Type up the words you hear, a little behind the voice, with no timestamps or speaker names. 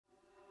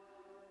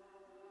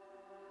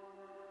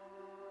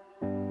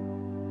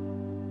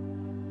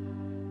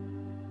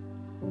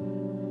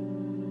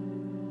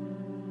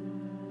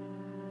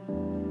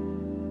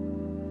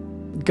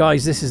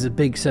Guys, this is a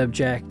big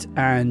subject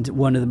and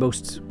one of the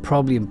most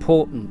probably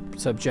important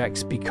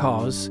subjects,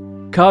 because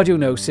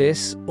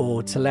cardio-gnosis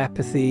or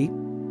telepathy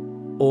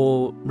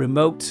or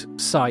remote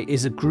sight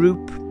is a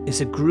group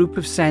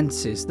of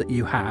senses that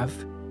you have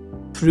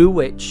through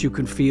which you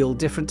can feel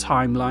different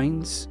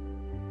timelines.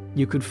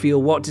 You can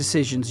feel what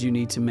decisions you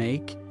need to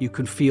make. You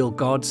can feel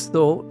God's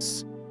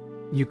thoughts.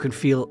 You can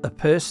feel a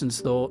person's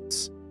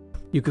thoughts.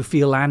 You can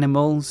feel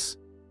animals,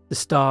 the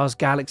stars,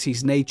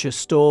 galaxies, nature,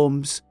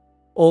 storms,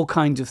 all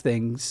kinds of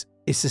things.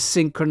 It's a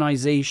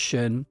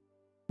synchronization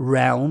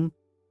realm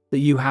that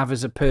you have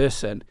as a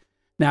person.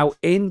 Now,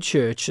 in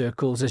church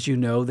circles, as you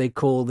know, they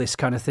call this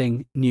kind of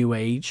thing New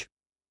Age,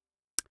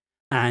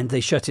 and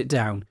they shut it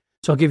down.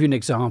 So I'll give you an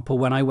example.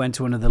 When I went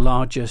to one of the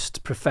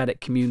largest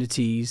prophetic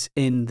communities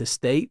in the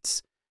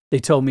States, they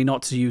told me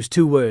not to use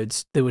two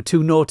words. There were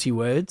two naughty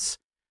words,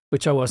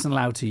 which I wasn't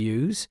allowed to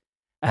use.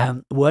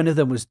 One of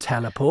them was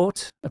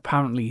teleport.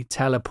 Apparently,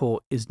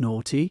 teleport is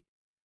naughty.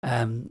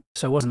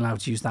 So I wasn't allowed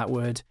to use that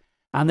word.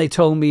 And they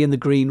told me in the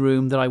green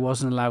room that I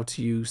wasn't allowed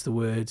to use the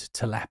word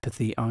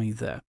telepathy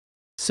either.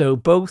 So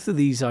both of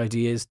these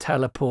ideas,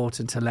 teleport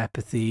and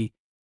telepathy,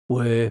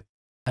 were,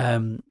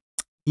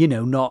 you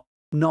know, not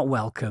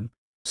welcome.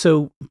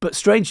 So, but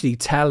strangely,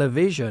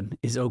 television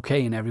is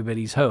okay in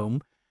everybody's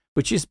home,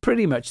 which is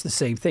pretty much the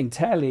same thing.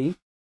 Tele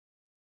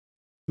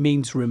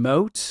means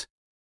remote,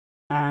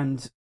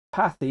 and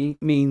pathy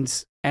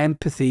means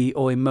empathy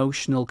or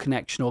emotional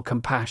connection or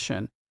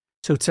compassion.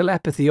 So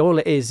telepathy, all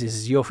it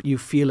is you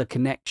feel a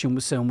connection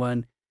with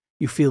someone,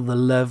 you feel the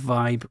love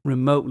vibe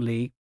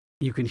remotely,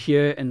 you can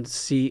hear and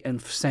see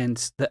and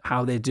sense that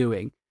how they're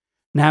doing.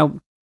 Now,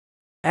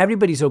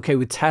 everybody's okay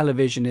with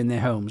television in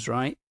their homes,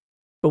 right?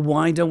 But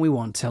why don't we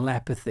want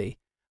telepathy?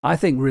 I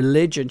think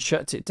religion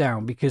shuts it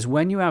down, because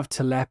when you have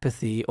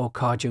telepathy or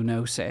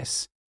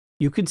cardio-gnosis,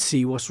 you can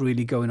see what's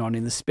really going on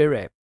in the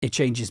spirit. It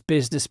changes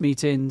business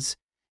meetings,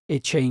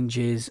 it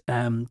changes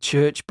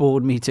church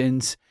board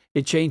meetings,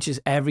 it changes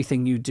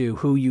everything you do,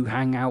 who you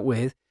hang out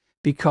with,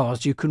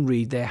 because you can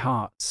read their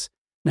hearts.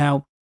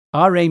 Now,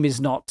 our aim is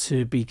not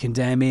to be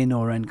condemning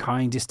or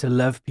unkind, it's to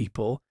love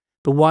people.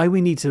 But why we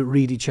need to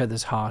read each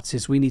other's hearts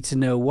is we need to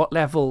know what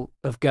level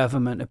of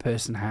government a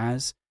person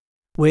has,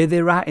 where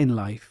they're at in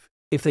life,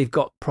 if they've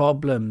got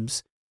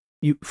problems.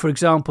 For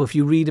example, if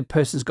you read a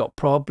person's got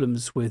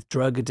problems with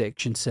drug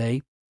addiction,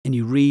 say, and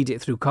you read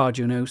it through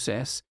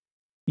cardio-gnosis,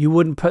 you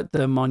wouldn't put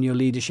them on your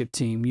leadership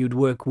team. You'd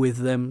work with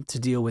them to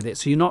deal with it.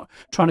 So you're not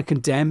trying to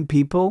condemn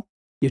people.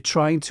 You're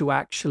trying to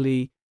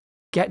actually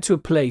get to a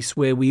place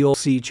where we all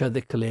see each other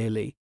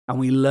clearly and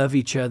we love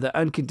each other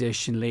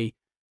unconditionally,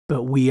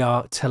 but we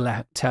are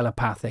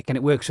telepathic. And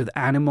it works with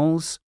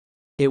animals.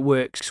 It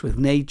works with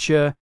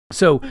nature.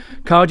 So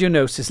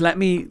cardio-gnosis,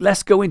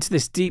 let's go into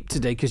this deep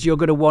today, because you're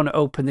going to want to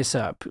open this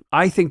up.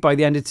 I think by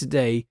the end of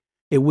today,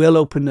 it will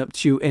open up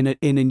to you in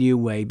a new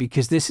way,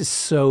 because this is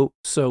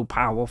so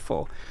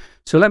powerful.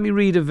 So let me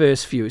read a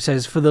verse for you. It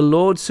says, "For the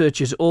Lord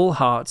searches all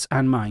hearts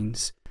and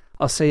minds."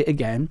 I'll say it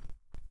again.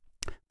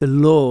 The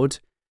Lord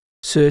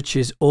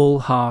searches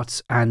all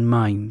hearts and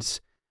minds,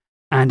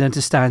 and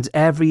understands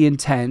every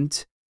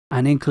intent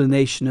and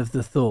inclination of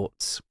the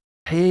thoughts.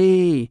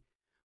 Hey,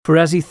 for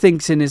as he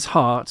thinks in his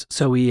heart,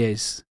 so he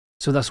is.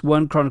 So that's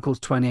 1 Chronicles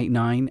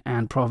 28:9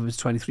 and Proverbs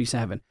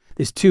 23:7.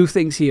 There's two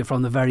things here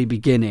from the very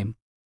beginning.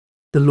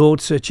 The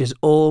Lord searches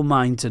all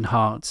minds and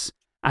hearts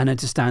and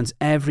understands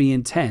every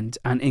intent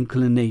and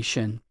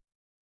inclination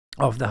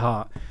of the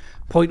heart.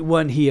 Point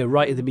one here,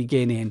 right at the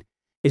beginning,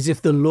 is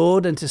if the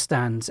Lord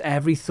understands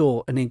every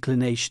thought and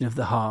inclination of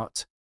the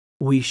heart,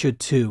 we should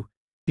too,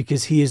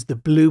 because he is the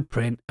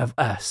blueprint of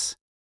us.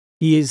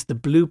 He is the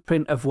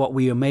blueprint of what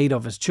we are made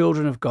of as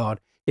children of God.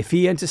 If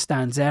he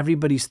understands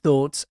everybody's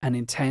thoughts and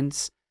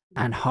intents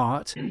and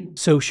heart,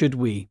 so should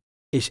we.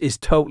 It is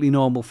totally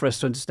normal for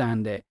us to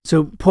understand it.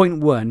 So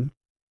point one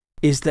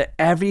is that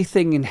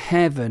everything in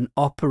heaven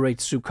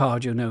operates through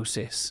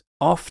cardio-gnosis.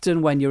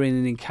 Often when you're in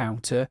an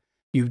encounter,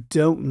 you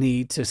don't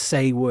need to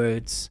say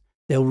words.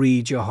 They'll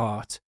read your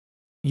heart.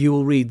 You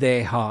will read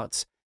their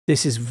hearts.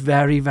 This is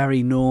very,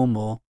 very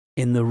normal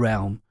in the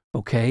realm,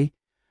 okay?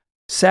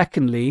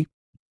 Secondly,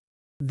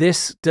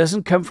 this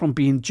doesn't come from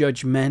being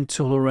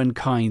judgmental or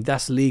unkind.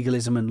 That's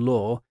legalism and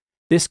law.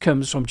 This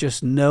comes from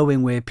just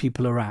knowing where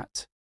people are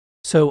at.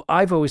 So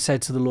I've always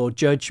said to the Lord,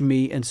 judge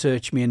me and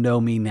search me and know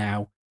me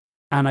now.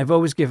 And I've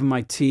always given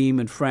my team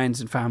and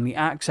friends and family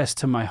access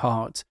to my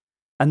heart.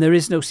 And there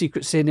is no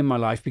secret sin in my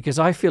life, because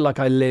I feel like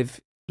I live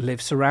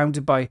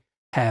surrounded by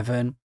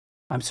heaven.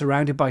 I'm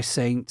surrounded by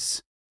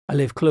saints. I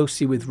live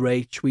closely with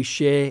Rach. We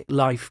share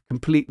life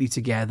completely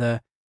together.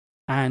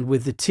 And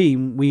with the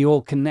team, we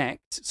all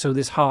connect. So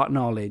there's heart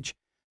knowledge.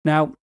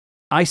 Now,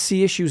 I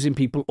see issues in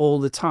people all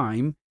the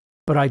time,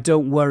 but I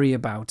don't worry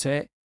about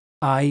it.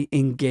 I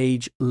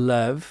engage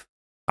love.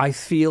 I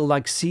feel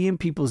like seeing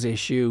people's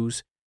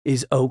issues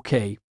is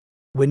okay.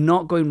 We're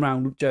not going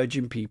around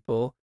judging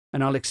people,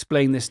 and I'll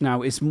explain this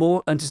now. It's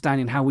more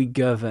understanding how we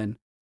govern.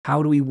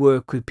 How do we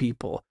work with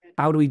people?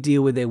 How do we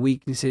deal with their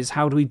weaknesses?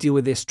 How do we deal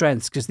with their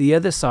strengths? Because the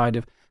other side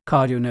of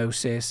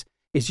Cardio-gnosis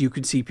is you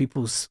can see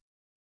people's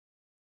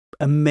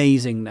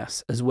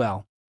amazingness as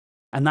well.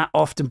 And that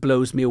often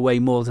blows me away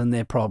more than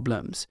their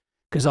problems,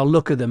 because I'll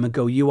look at them and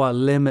go, you are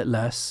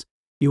limitless.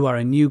 You are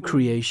a new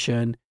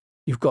creation.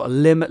 You've got a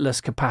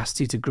limitless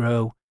capacity to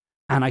grow.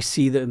 And I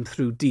see them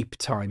through deep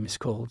time, it's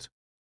called,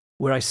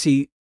 where I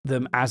see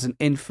them as an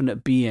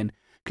infinite being.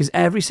 Because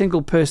every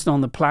single person on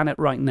the planet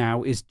right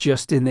now is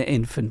just in their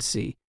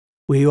infancy.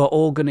 We are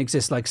all going to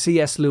exist. Like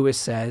C.S. Lewis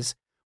says,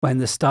 when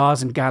the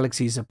stars and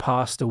galaxies are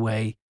passed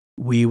away,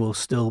 we will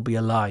still be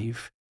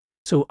alive.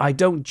 So I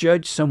don't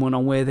judge someone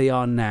on where they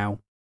are now.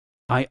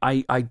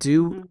 I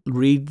do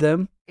read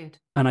them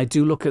and I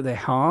do look at their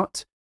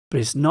heart, but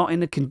it's not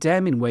in a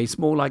condemning way. It's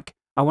more like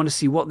I want to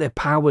see what their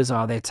powers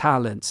are, their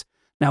talents.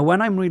 Now,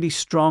 when I'm really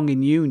strong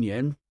in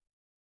union,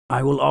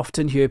 I will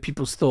often hear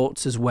people's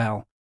thoughts as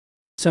well.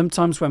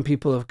 Sometimes when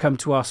people have come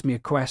to ask me a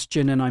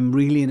question and I'm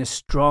really in a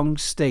strong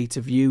state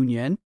of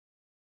union,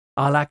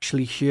 I'll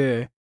actually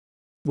hear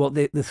what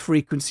the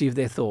frequency of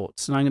their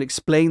thoughts. And I'm going to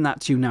explain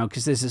that to you now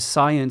because there's a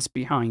science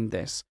behind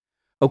this.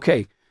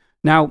 Okay,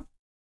 now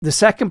the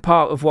second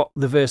part of what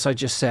the verse I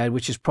just said,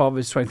 which is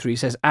Proverbs 23,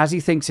 says, as he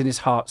thinks in his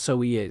heart, so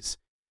he is.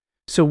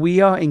 So we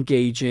are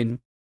engaging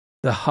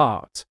the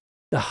heart.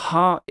 The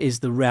heart is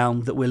the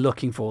realm that we're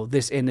looking for,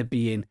 this inner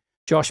being.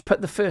 Josh,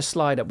 put the first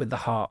slide up with the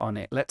heart on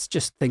it. Let's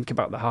just think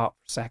about the heart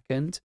for a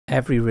second.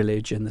 Every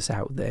religion that's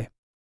out there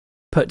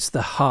puts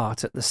the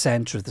heart at the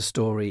center of the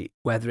story,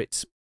 whether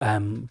it's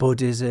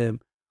Buddhism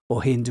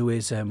or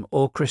Hinduism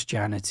or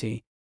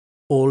Christianity,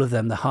 all of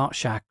them, the heart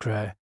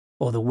chakra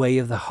or the way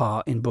of the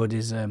heart in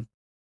Buddhism,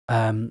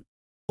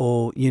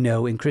 or, you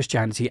know, in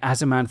Christianity,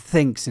 as a man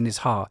thinks in his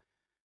heart.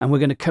 And we're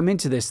going to come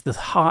into this. The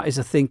heart is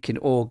a thinking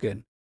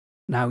organ.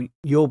 Now,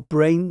 your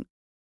brain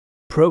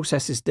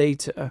processes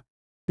data,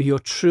 but your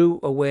true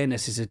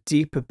awareness is a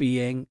deeper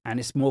being and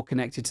it's more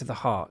connected to the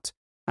heart.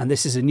 And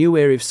this is a new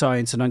area of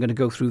science, and I'm going to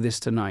go through this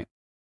tonight.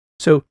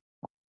 So,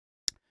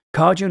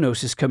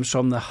 cardio-gnosis comes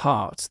from the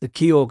heart. The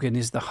key organ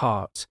is the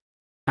heart.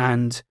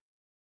 And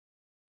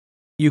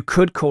you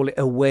could call it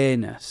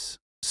awareness.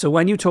 So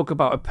when you talk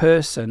about a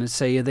person and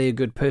say, are they a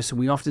good person?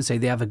 We often say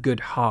they have a good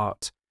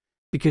heart,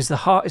 because the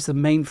heart is the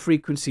main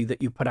frequency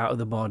that you put out of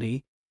the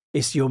body.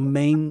 It's your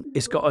main,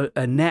 it's got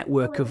a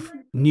network of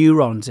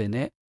neurons in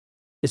it.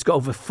 It's got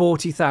over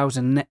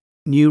 40,000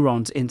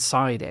 neurons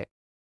inside it.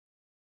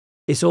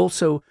 It's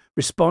also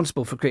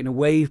responsible for creating a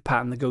wave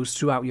pattern that goes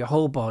throughout your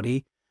whole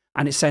body,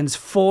 and it sends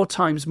 4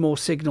 times more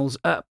signals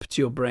up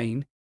to your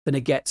brain than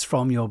it gets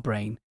from your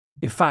brain.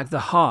 In fact, the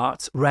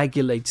heart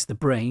regulates the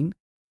brain.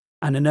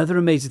 And another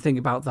amazing thing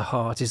about the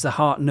heart is the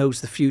heart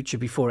knows the future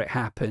before it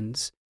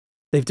happens.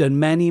 They've done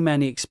many,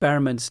 many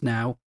experiments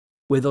now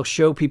where they'll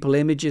show people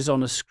images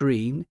on a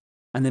screen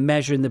and they're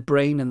measuring the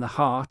brain and the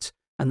heart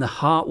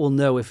will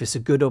know if it's a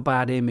good or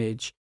bad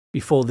image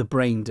before the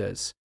brain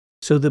does.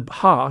 So the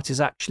heart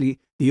is actually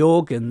the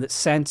organ that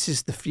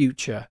senses the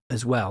future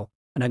as well.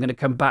 And I'm going to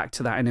come back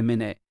to that in a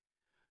minute.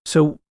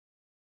 So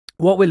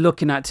what we're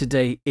looking at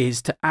today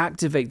is to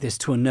activate this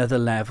to another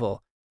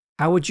level.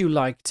 How would you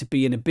like to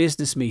be in a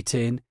business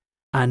meeting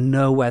and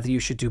know whether you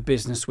should do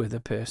business with a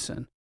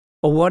person?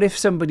 Or what if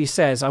somebody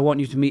says, I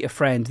want you to meet a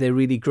friend, they're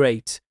really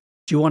great.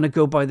 Do you want to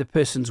go by the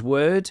person's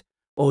word,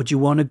 or do you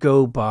want to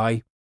go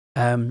by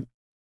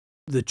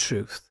the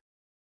truth?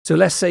 So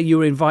let's say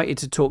you're invited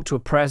to talk to a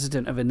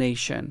president of a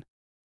nation.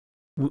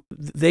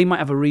 They might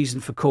have a reason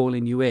for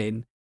calling you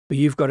in, but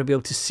you've got to be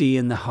able to see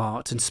in the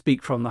heart and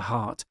speak from the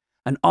heart.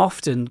 And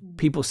often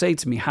people say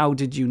to me, how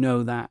did you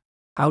know that?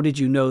 How did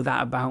you know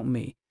that about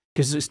me?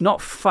 Because it's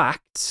not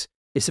facts,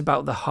 it's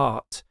about the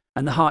heart.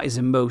 And the heart is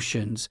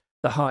emotions.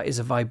 The heart is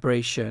a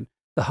vibration.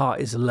 The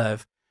heart is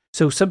love.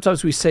 So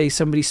sometimes we say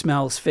somebody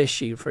smells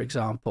fishy, for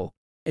example.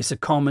 It's a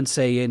common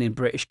saying in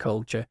British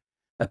culture.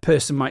 A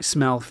person might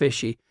smell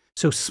fishy.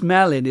 So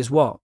smelling is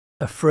what?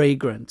 A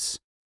fragrance.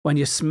 When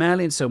you're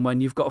smelling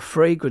someone, you've got a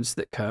fragrance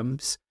that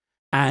comes,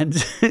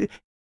 and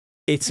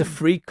it's a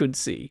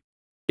frequency.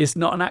 It's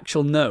not an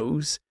actual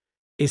nose.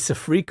 It's a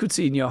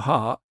frequency in your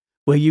heart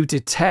where you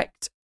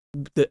detect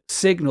the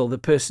signal the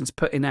person's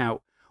putting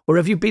out. Or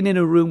have you been in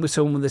a room with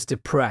someone that's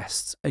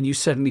depressed and you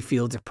suddenly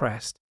feel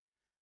depressed?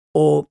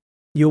 Or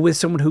you're with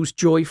someone who's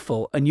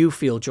joyful and you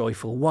feel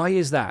joyful. Why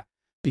is that?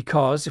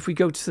 Because if we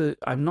go to,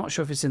 I'm not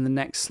sure if it's in the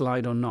next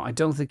slide or not. I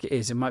don't think it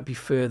is. It might be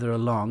further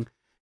along.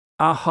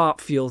 Our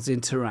heart fields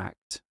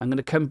interact. I'm going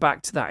to come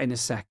back to that in a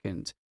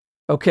second.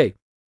 Okay,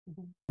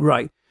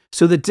 right.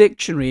 So the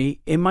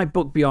dictionary, in my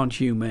book Beyond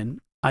Human,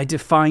 I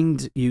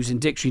defined using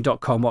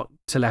dictionary.com what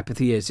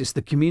telepathy is. It's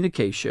the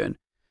communication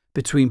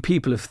between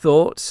people of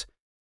thoughts,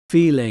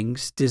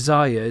 feelings,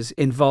 desires,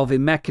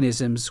 involving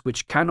mechanisms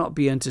which cannot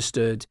be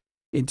understood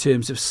in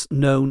terms of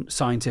known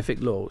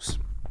scientific laws.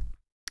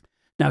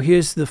 Now,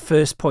 here's the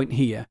first point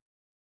here,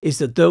 is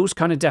that those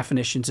kind of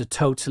definitions are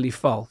totally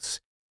false,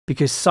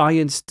 because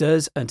science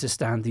does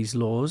understand these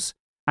laws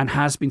and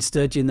has been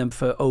studying them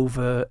for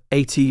over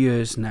 80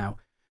 years now.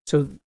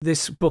 So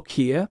this book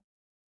here,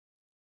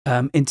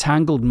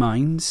 Entangled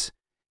Minds,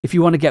 If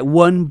you want to get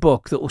one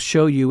book that will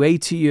show you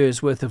 80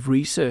 years worth of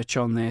research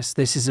on this,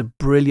 this is a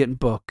brilliant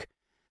book.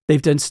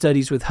 They've done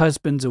studies with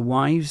husbands and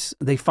wives.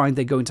 They find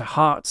they go into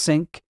heart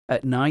sync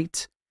at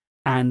night,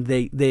 and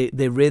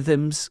their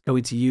rhythms go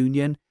into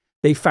union.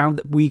 They found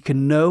that we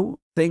can know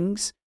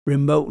things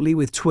remotely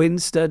with twin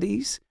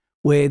studies,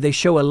 where they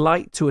show a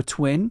light to a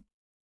twin,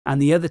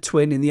 and the other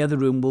twin in the other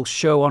room will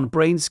show on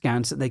brain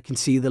scans that they can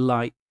see the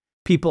light.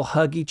 People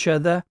hug each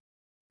other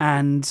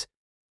and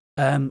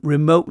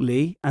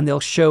remotely, and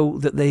they'll show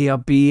that they are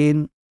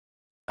being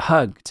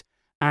hugged.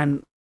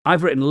 And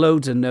I've written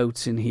loads of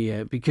notes in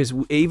here because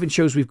it even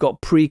shows we've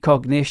got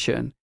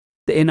precognition,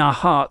 that in our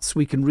hearts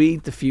we can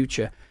read the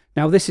future.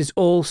 Now, this is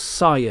all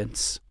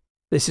science.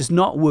 This is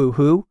not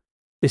woohoo.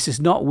 This is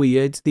not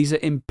weird. These are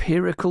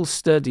empirical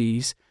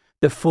studies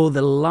that for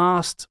the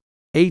last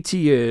 80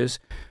 years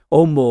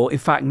or more, in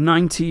fact,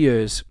 90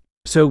 years.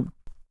 So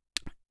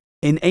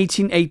in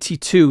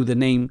 1882, the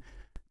name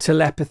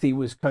telepathy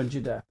was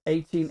conjured up.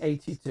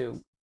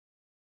 1882.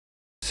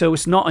 So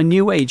it's not a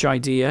new age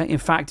idea. In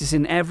fact, it's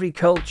in every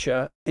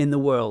culture in the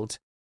world.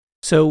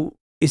 So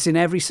it's in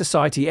every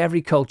society,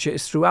 every culture.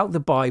 It's throughout the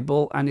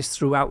Bible and it's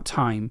throughout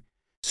time.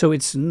 So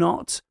it's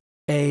not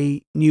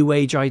a new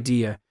age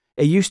idea.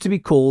 It used to be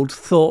called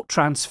thought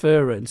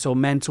transference or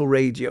mental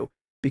radio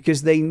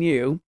because they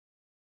knew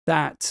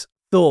that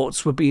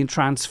thoughts were being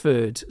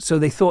transferred. So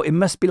they thought it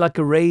must be like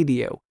a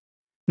radio.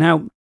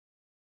 Now,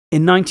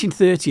 in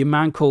 1930, a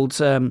man called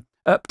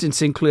Upton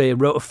Sinclair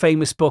wrote a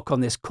famous book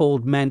on this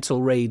called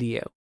Mental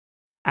Radio.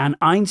 And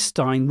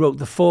Einstein wrote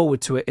the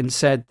foreword to it and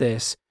said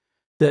this,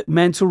 that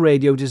mental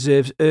radio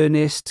deserves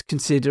earnest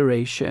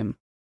consideration.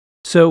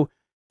 So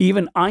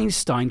even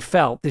Einstein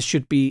felt this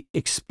should be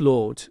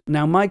explored.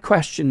 Now, my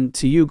question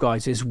to you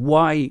guys is,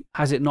 why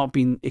has it not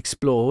been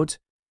explored?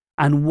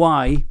 And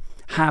why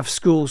have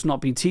schools not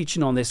been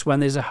teaching on this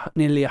when there's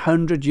nearly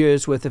 100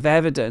 years worth of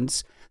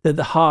evidence that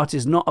the heart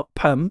is not a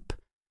pump,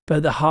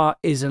 but the heart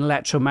is an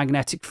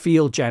electromagnetic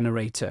field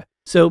generator?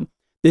 So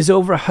there's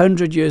over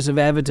 100 years of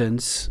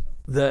evidence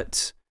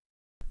that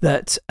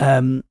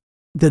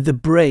the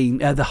brain,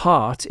 the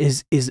heart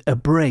is a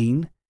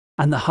brain,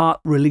 and the heart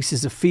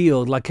releases a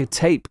field like a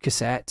tape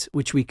cassette,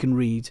 which we can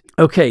read.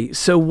 Okay,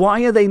 so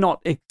why are they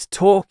not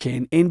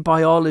talking in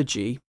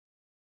biology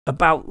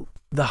about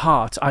the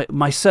heart?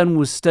 My son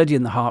was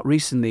studying the heart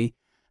recently,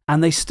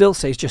 and they still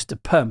say it's just a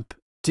pump.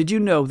 Did you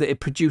know that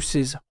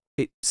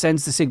it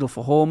sends the signal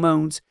for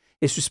hormones?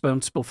 It's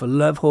responsible for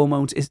love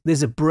hormones.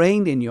 There's a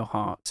brain in your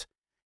heart.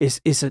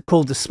 It's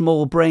called the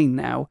small brain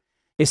now.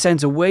 It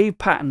sends a wave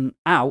pattern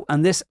out,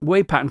 and this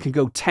wave pattern can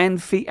go 10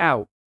 feet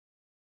out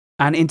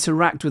and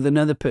interact with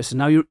another person.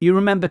 Now, you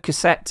remember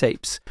cassette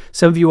tapes.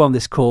 Some of you on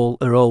this call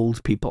are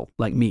old people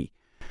like me.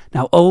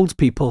 Now, old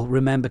people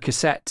remember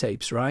cassette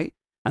tapes, right?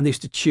 And they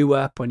used to chew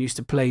up and used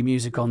to play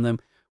music on them.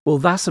 Well,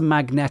 that's a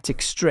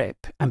magnetic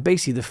strip. And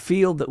basically, the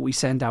field that we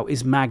send out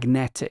is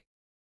magnetic.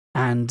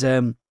 And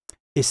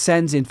it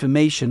sends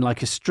information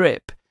like a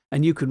strip.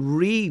 And you can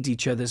read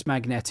each other's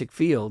magnetic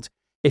field.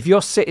 If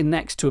you're sitting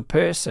next to a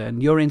person,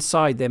 you're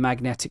inside their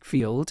magnetic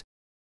field.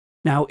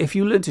 Now, if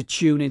you learn to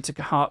tune into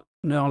heart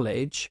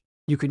knowledge,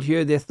 you can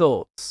hear their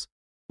thoughts,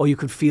 or you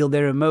can feel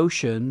their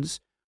emotions,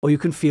 or you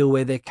can feel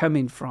where they're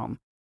coming from.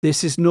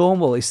 This is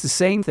normal. It's the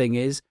same thing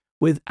is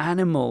with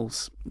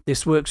animals.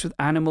 This works with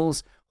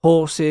animals,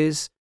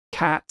 horses,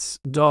 cats,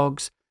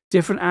 dogs.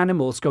 Different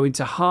animals go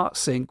into heart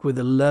sync with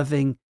a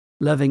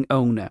loving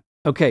owner.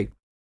 Okay,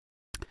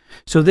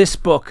 so this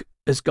book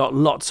has got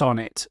lots on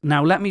it.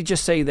 Now, let me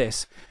just say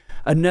this.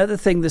 Another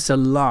thing that's a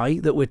lie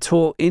that we're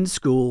taught in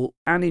school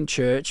and in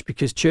church,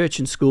 because church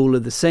and school are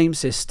the same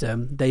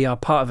system. They are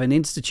part of an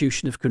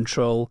institution of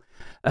control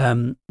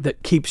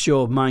that keeps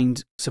your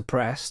mind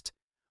suppressed.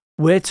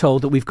 We're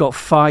told that we've got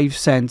 5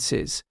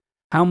 senses.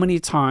 How many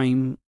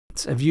times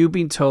have you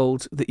been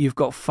told that you've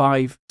got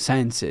 5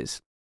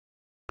 senses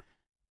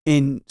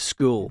in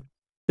school?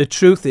 The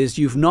truth is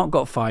you've not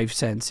got 5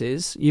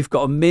 senses. You've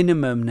got a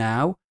minimum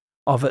now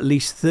of at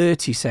least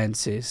 30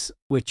 senses,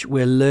 which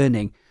we're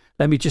learning.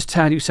 Let me just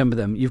tell you some of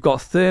them. You've got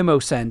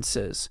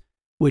thermosensors,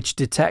 which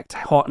detect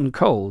hot and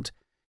cold.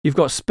 You've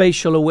got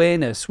spatial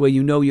awareness, where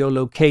you know your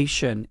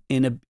location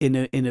in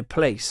a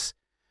place.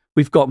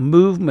 We've got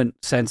movement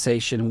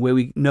sensation, where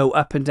we know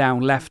up and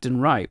down, left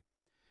and right.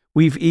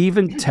 We've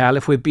even tell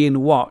if we're being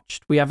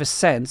watched. We have a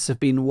sense of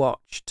being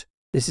watched.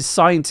 This is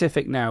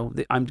scientific now.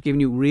 I'm giving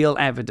you real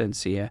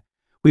evidence here.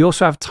 We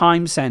also have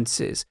time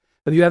senses.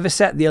 Have you ever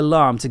set the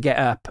alarm to get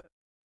up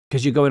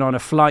because you're going on a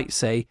flight,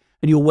 say,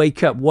 and you'll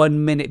wake up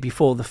 1 minute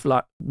before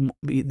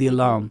the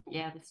alarm?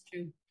 Yeah, that's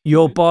true.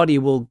 Your body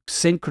will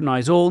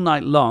synchronize all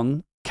night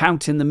long,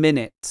 counting the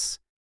minutes,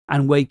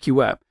 and wake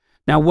you up.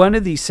 Now, one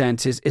of these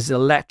senses is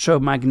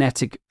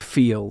electromagnetic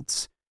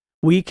fields.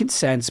 We can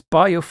sense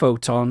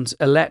biophotons,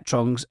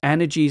 electrons,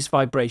 energies,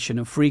 vibration,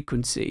 and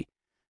frequency.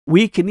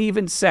 We can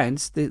even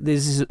sense,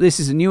 this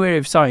is a new area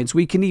of science,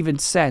 we can even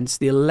sense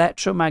the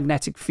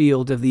electromagnetic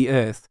field of the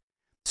Earth.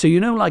 So, you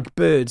know, like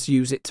birds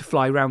use it to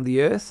fly around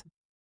the Earth?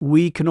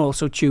 We can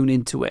also tune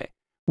into it.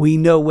 We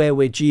know where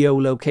we're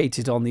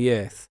geolocated on the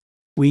earth.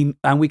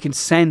 And we can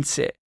sense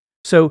it.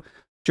 So,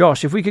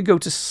 Josh, if we could go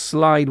to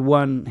slide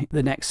 1,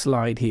 the next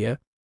slide here.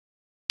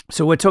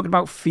 So we're talking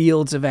about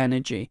fields of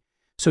energy.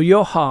 So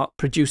your heart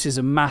produces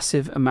a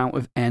massive amount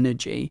of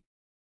energy,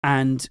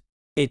 and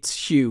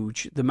it's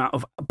huge, the amount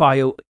of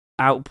bio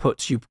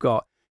outputs you've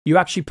got. You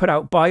actually put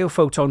out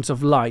biophotons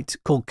of light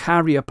called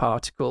carrier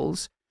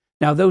particles.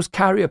 Now, those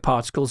carrier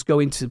particles go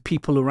into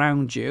people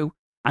around you,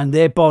 and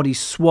their bodies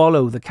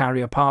swallow the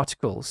carrier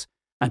particles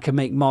and can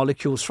make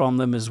molecules from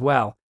them as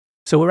well.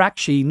 So we're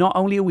actually, not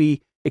only are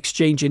we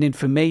exchanging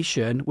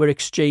information, we're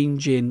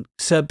exchanging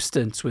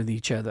substance with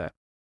each other.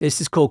 This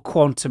is called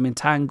quantum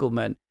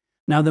entanglement.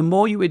 Now, the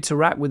more you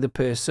interact with a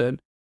person,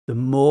 the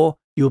more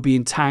you'll be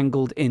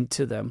entangled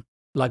into them.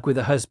 Like with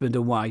a husband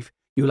and wife,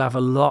 you'll have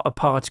a lot of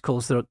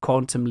particles that are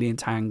quantumly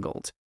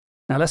entangled.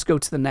 Now, let's go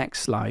to the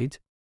next slide.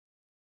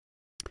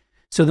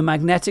 So the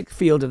magnetic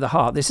field of the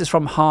heart, this is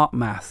from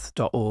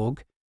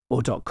heartmath.org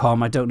or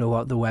 .com. I don't know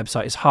what the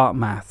website is,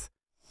 HeartMath.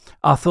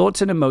 Our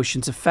thoughts and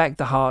emotions affect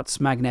the heart's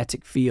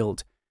magnetic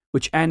field,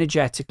 which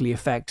energetically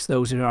affects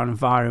those in our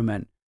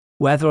environment,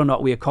 whether or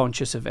not we are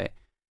conscious of it.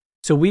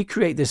 So we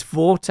create this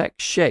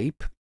vortex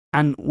shape,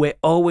 and we're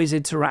always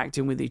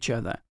interacting with each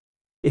other.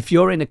 If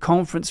you're in a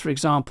conference, for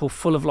example,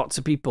 full of lots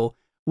of people,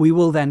 we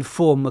will then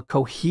form a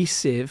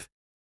cohesive,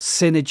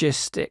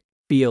 synergistic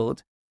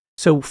field.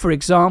 So, for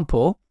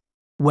example,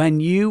 when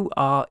you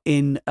are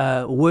in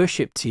a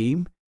worship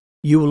team,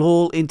 you will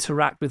all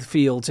interact with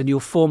fields, and you'll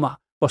form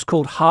what's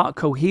called heart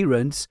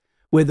coherence,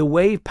 where the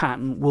wave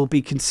pattern will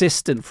be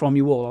consistent from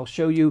you all. I'll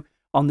show you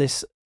on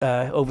this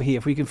over here.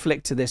 If we can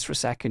flick to this for a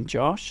second,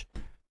 Josh.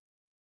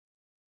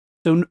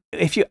 So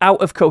if you're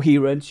out of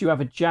coherence, you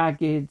have a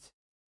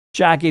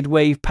jagged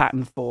wave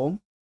pattern form.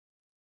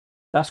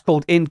 That's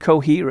called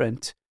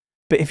incoherent.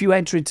 But if you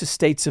enter into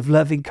states of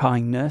loving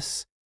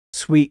kindness,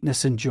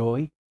 sweetness, and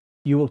joy,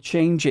 you will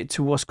change it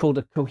to what's called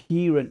a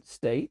coherent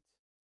state,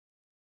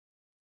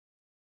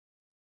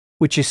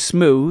 which is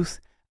smooth,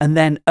 and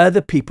then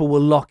other people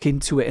will lock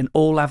into it and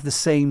all have the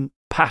same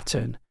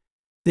pattern.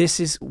 This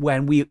is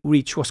when we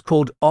reach what's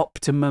called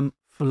optimum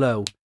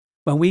flow.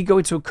 When we go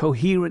into a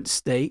coherent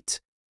state,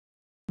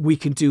 we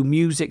can do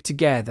music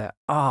together,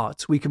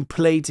 art, we can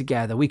play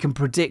together, we can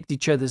predict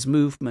each other's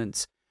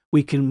movements,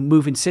 we can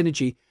move in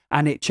synergy,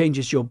 and it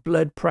changes your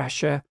blood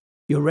pressure,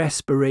 your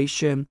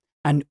respiration,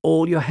 and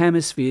all your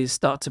hemispheres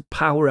start to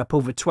power up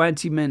over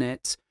 20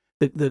 minutes.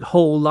 The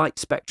whole light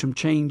spectrum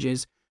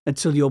changes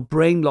until your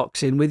brain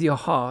locks in with your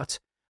heart,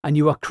 and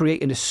you are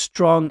creating a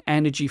strong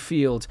energy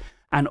field,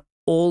 and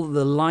all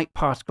the light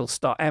particles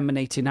start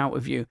emanating out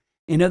of you.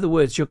 In other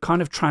words, you're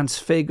kind of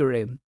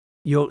transfiguring.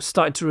 You're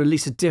starting to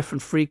release a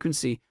different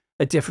frequency,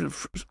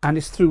 and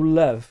it's through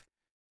love.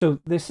 So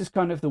this is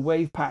kind of the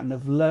wave pattern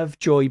of love,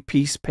 joy,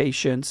 peace,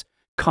 patience,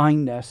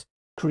 kindness,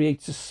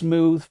 creates a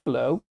smooth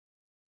flow.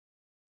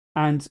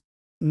 And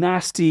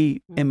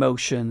nasty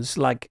emotions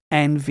like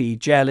envy,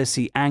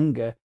 jealousy,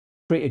 anger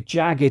create a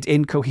jagged,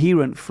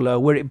 incoherent flow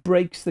where it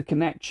breaks the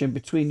connection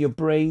between your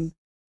brain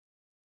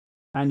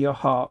and your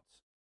heart.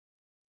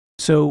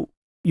 So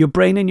your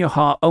brain and your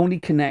heart only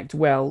connect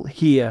well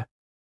here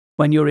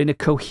when you're in a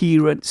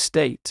coherent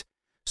state.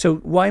 So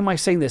why am I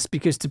saying this?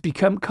 Because to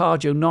become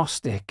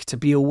cardio-gnostic, to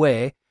be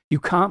aware,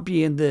 you can't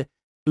be in the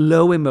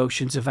low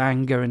emotions of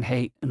anger and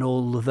hate and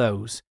all of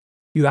those.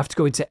 You have to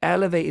go into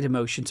elevated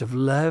emotions of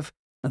love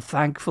and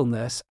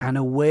thankfulness and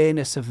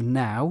awareness of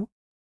now,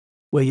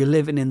 where you're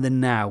living in the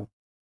now,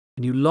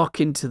 and you lock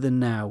into the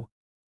now.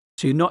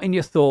 So you're not in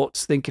your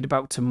thoughts thinking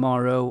about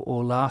tomorrow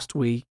or last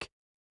week.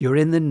 You're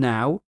in the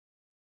now.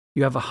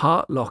 You have a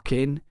heart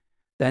lock-in.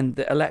 Then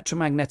the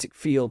electromagnetic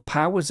field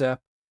powers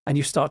up, and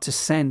you start to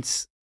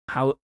sense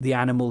how the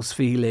animal's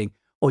feeling,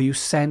 or you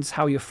sense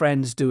how your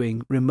friend's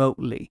doing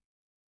remotely.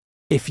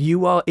 If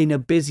you are in a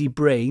busy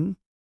brain,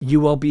 you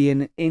will be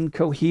in an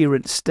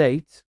incoherent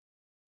state,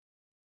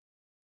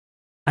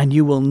 and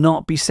you will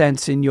not be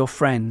sensing your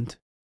friend.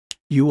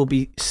 You will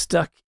be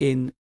stuck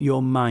in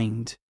your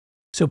mind.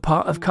 So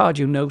part of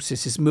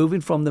cardio-gnosis is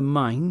moving from the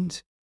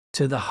mind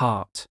to the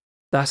heart.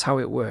 That's how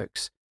it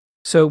works.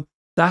 So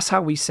that's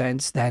how we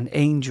sense then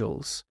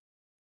angels.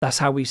 That's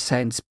how we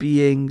sense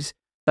beings.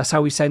 That's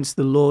how we sense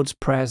the Lord's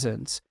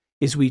presence,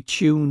 is we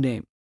tune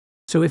in.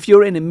 So if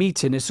you're in a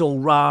meeting, it's all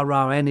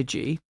rah-rah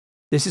energy.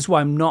 This is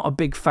why I'm not a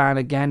big fan,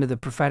 again, of the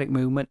prophetic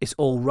movement. It's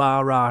all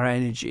rah-rah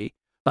energy.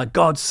 Like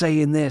God's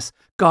saying this,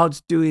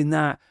 God's doing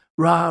that,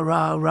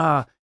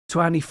 rah-rah-rah,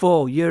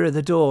 24, year of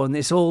the door, and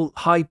it's all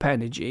hype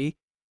energy.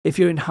 If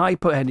you're in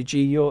hyper energy,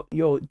 you're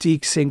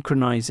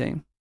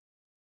desynchronizing.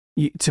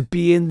 To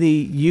be in the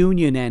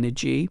union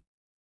energy,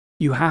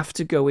 you have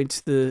to go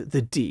into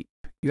the deep.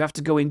 You have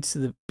to go into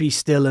the be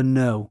still and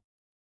know.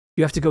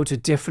 You have to go to a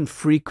different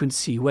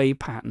frequency wave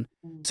pattern.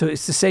 So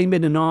it's the same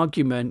in an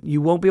argument. You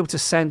won't be able to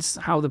sense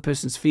how the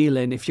person's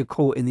feeling if you're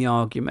caught in the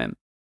argument.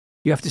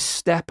 You have to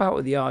step out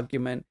of the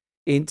argument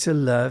into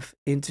love,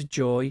 into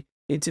joy,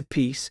 into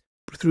peace,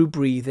 through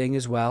breathing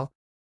as well.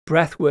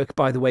 Breath work,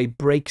 by the way,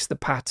 breaks the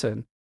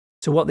pattern.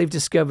 So what they've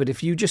discovered,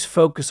 if you just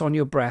focus on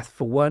your breath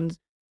for 1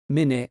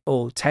 minute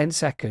or 10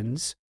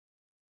 seconds,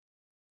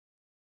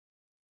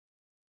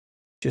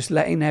 just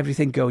letting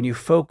everything go, and you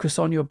focus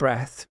on your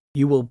breath,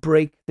 you will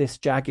break this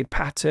jagged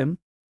pattern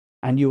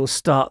and you will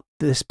start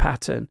this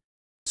pattern.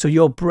 So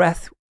your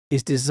breath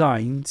is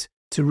designed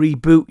to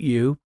reboot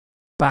you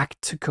back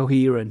to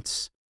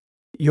coherence.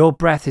 Your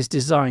breath is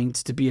designed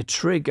to be a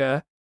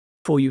trigger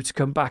for you to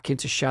come back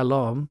into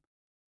shalom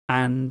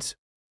and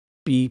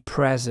be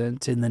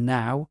present in the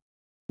now,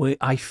 where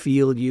I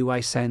feel you, I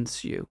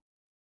sense you.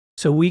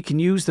 So we can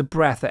use the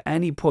breath at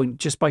any point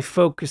just by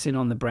focusing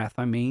on the breath,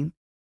 I mean.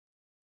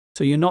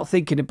 So you're not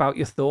thinking about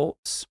your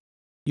thoughts.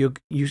 You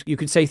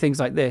could say things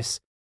like this: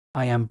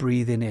 I am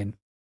breathing in.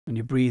 And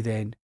you breathe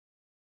in.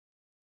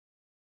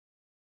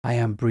 I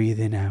am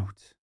breathing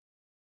out.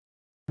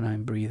 And I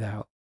breathe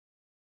out.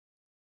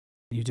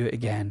 And you do it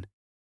again.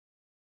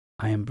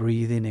 I am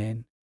breathing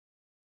in.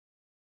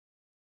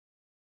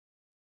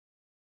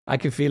 I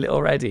can feel it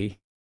already.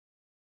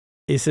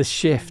 It's a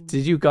shift.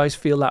 Did you guys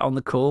feel that on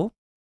the call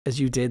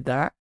as you did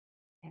that?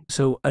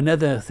 So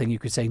another thing you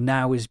could say,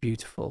 now is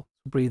beautiful.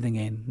 Breathing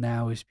in,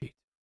 now is beautiful.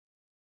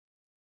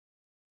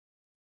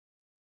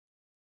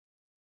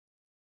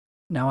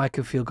 Now I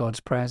can feel God's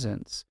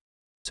presence.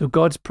 So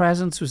God's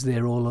presence was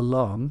there all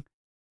along,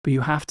 but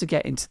you have to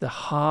get into the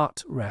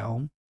heart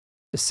realm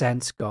to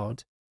sense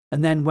God.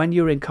 And then when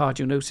you're in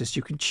cardio-gnosis,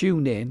 you can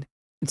tune in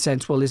and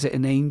sense, well, is it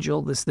an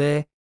angel that's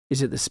there?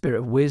 Is it the spirit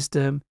of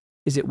wisdom?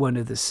 Is it one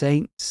of the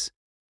saints?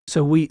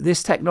 So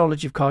this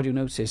technology of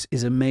cardio-gnosis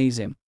is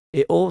amazing.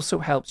 It also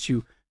helps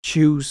you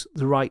choose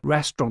the right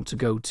restaurant to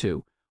go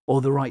to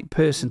or the right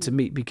person to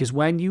meet, because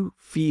when you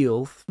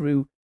feel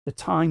through the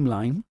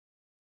timeline,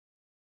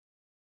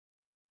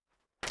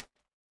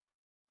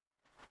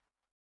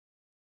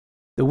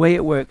 the way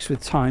it works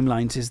with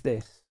timelines is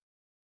this.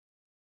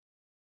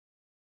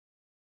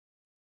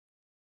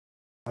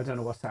 I don't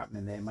know what's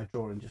happening there. My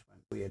drawing just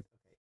went weird.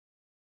 Okay.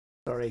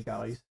 Sorry,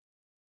 guys.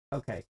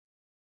 Okay.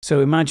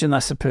 So imagine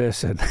that's a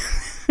person.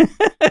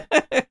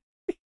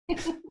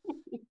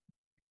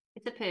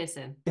 It's a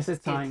person. It's a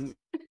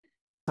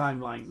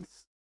timelines.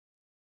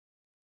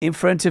 In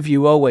front of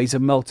you always are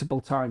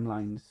multiple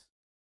timelines.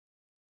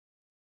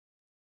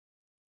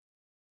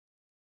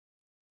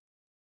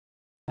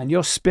 And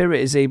your spirit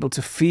is able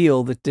to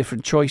feel the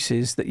different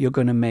choices that you're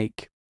going to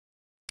make.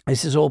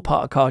 This is all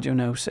part of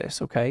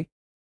cardio-gnosis, okay?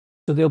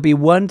 So there'll be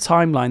one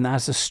timeline that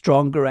has a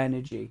stronger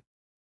energy.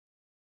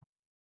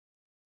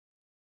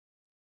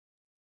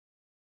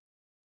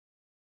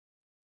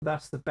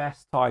 That's the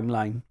best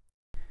timeline.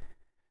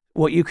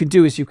 What you can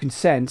do is you can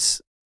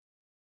sense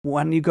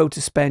when you go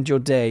to spend your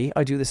day.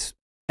 I do this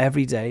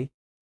every day.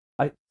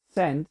 I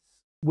sense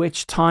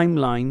which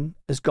timeline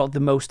has got the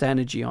most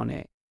energy on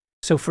it.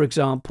 So, for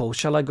example,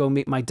 shall I go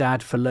meet my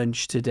dad for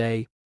lunch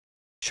today?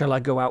 Shall I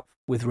go out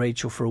with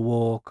Rachel for a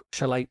walk?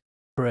 Shall I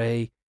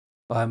pray?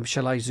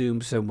 Shall I Zoom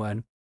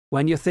someone?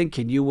 When you're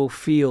thinking, you will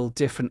feel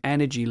different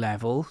energy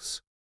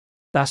levels.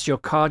 That's your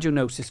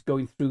cardio-gnosis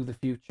going through the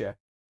future.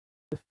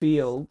 The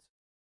field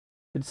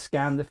can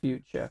scan the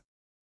future.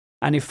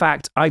 And in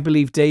fact, I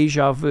believe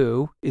déjà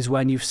vu is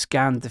when you've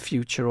scanned the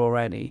future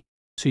already.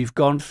 So you've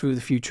gone through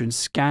the future and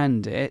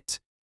scanned it,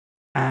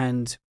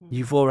 and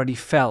you've already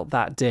felt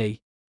that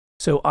day.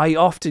 So I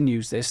often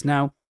use this.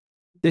 Now,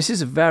 this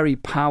is a very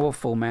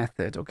powerful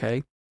method,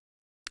 okay?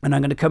 And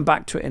I'm going to come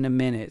back to it in a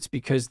minute,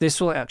 because this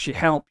will actually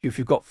help you if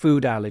you've got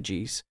food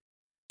allergies.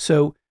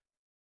 So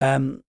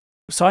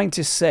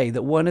scientists say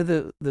that one of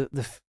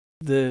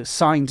the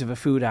signs of a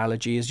food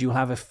allergy is you'll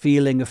have a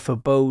feeling of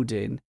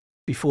foreboding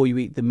before you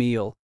eat the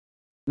meal.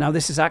 Now,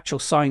 this is actual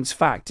science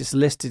fact. It's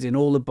listed in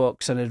all the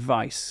books and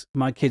advice.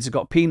 My kids have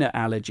got peanut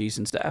allergies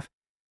and stuff,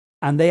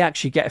 and they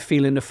actually get a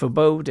feeling of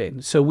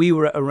foreboding. So we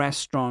were at a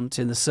restaurant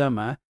in the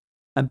summer,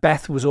 and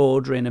Beth was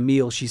ordering a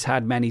meal she's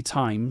had many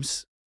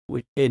times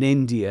in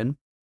Indian.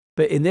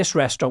 But in this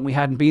restaurant, we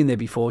hadn't been there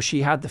before.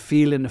 She had the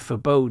feeling of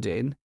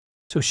foreboding.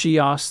 So she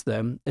asked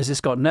them, has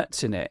this got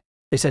nuts in it?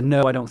 They said,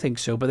 no, I don't think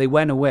so. But they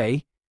went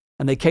away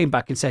and they came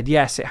back and said,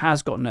 yes, it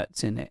has got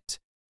nuts in it.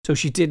 So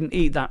she didn't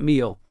eat that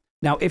meal.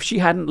 Now, if she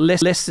hadn't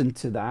listened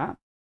to that,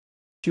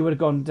 she would have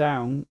gone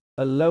down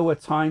a lower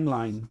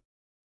timeline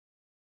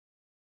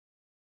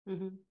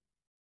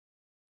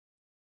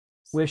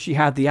where she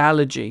had the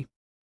allergy.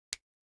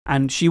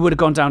 And she would have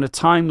gone down a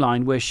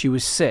timeline where she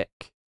was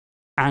sick.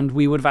 And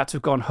we would have had to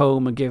have gone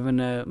home and given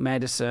her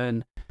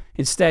medicine.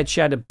 Instead,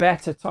 she had a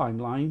better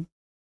timeline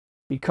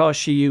because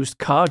she used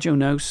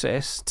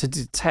cardio-gnosis to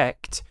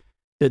detect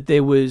that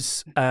there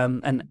was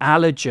an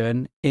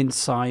allergen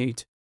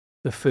inside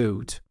the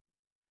food.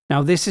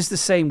 Now, this is the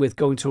same with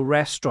going to a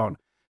restaurant.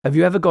 Have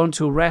you ever gone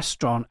to a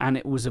restaurant and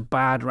it was a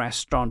bad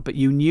restaurant, but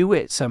you knew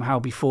it somehow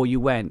before you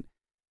went?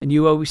 And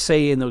you always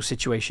say in those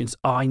situations,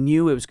 oh, I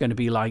knew it was going to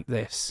be like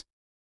this.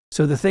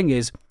 So the thing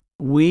is,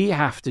 we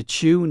have to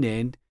tune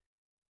in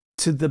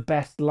to the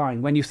best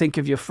line. When you think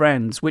of your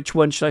friends, which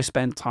one should I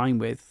spend time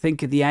with?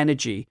 Think of the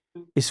energy.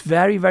 It's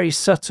very, very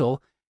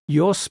subtle.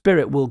 Your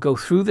spirit will go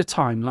through the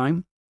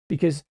timeline,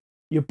 because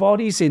your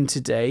body's in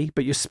today,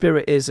 but your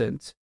spirit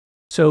isn't.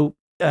 So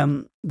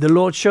the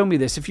Lord showed me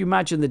this. If you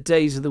imagine the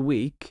days of the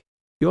week,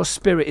 your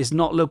spirit is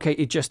not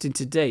located just in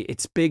today.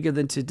 It's bigger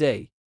than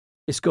today.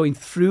 It's going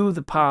through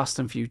the past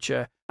and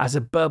future as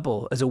a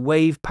bubble, as a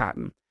wave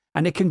pattern.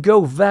 And it can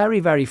go very,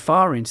 very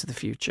far into the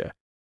future.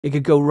 It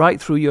could go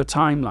right through your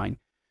timeline.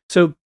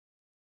 So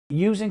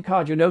using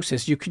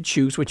Cardio-gnosis, you can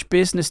choose which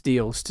business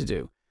deals to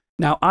do.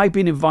 Now, I've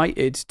been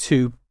invited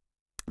to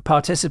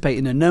participate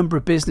in a number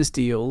of business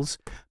deals,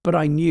 but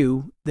I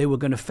knew they were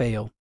going to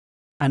fail.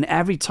 And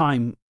every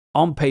time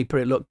on paper,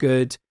 it looked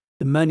good.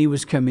 The money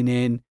was coming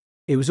in.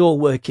 It was all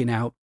working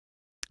out.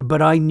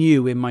 But I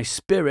knew in my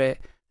spirit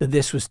that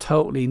this was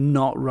totally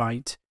not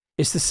right.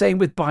 It's the same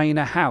with buying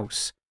a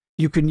house.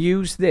 You can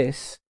use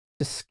this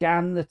to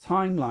scan the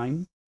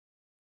timeline.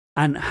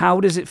 And how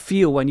does it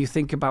feel when you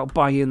think about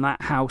buying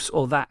that house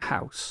or that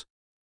house?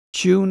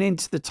 Tune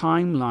into the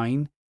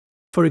timeline.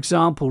 For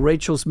example,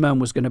 Rachel's mum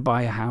was going to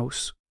buy a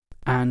house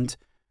and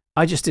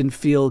I just didn't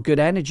feel good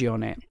energy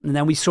on it. And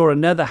then we saw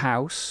another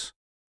house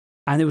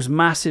and there was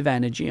massive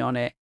energy on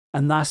it.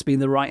 And that's been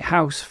the right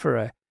house for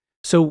her.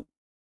 So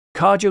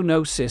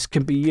Cardio-gnosis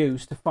can be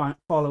used to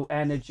follow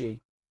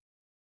energy.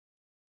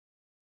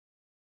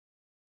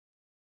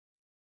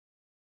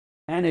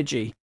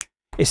 Energy.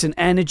 It's an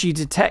energy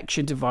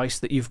detection device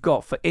that you've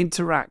got for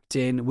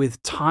interacting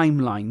with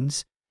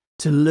timelines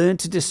to learn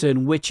to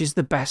discern which is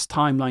the best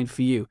timeline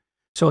for you.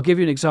 So I'll give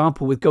you an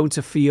example. With going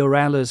to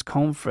Fiorella's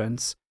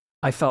conference,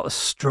 I felt a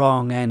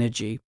strong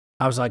energy.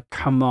 I was like,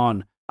 come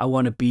on, I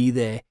want to be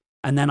there.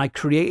 And then I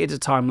created a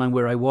timeline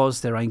where I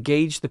was there. I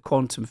engaged the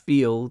quantum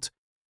field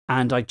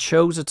and I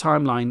chose a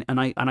timeline and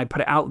I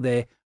put it out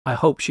there. I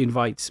hope she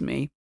invites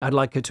me. I'd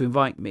like her to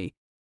invite me.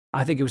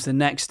 I think it was the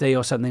next day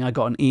or something, I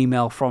got an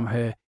email from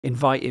her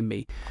inviting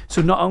me.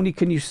 So not only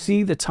can you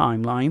see the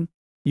timeline,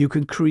 you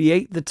can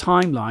create the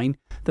timeline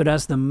that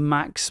has the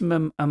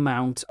maximum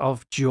amount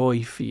of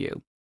joy for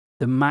you.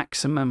 The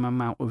maximum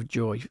amount of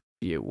joy for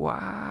you.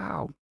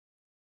 Wow.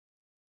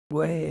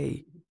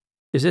 Way.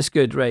 Is this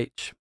good,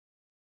 Rach?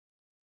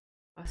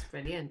 That's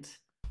brilliant.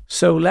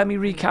 So let me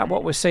recap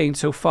what we're saying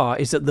so far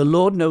is that the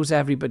Lord knows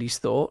everybody's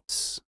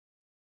thoughts.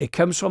 It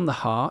comes from the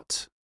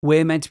heart.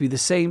 We're meant to be the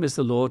same as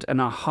the Lord, and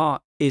our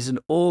heart is an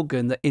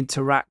organ that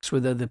interacts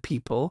with other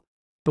people,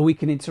 but we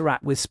can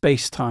interact with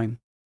space-time.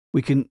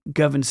 We can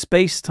govern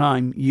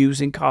space-time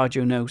using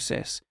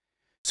Cardio-gnosis.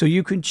 So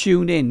you can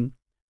tune in.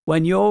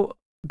 When you're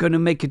going to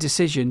make a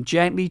decision,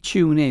 gently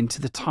tune in to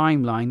the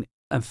timeline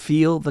and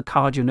feel the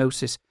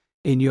Cardio-gnosis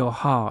in your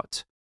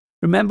heart.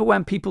 Remember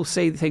when people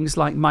say things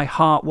like, my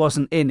heart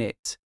wasn't in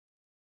it?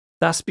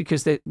 That's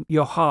because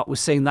your heart was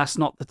saying that's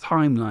not the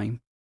timeline.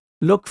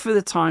 Look for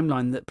the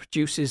timeline that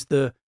produces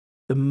the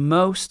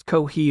most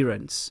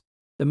coherence,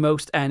 the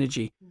most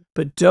energy.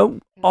 But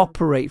don't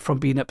operate from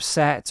being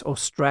upset or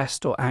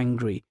stressed or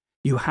angry.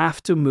 You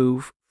have to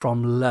move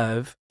from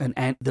love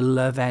and the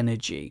love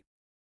energy.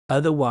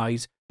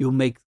 Otherwise, you'll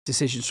make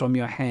decisions from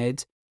your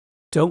head.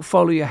 Don't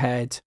follow your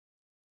head.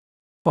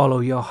 Follow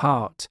your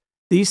heart.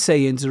 These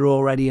sayings are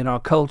already in our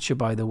culture,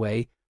 by the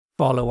way.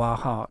 Follow our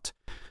heart.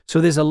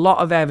 So there's a lot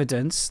of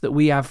evidence that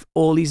we have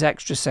all these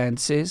extra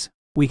senses.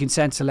 We can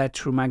sense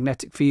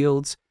electromagnetic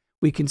fields.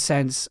 We can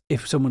sense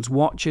if someone's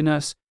watching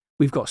us.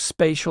 We've got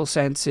spatial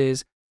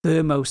senses,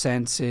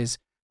 thermosenses,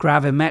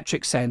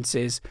 gravimetric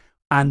senses.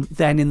 And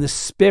then in the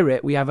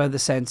spirit, we have other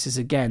senses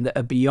again that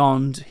are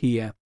beyond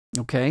here.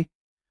 Okay?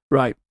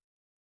 Right.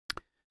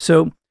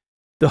 So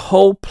the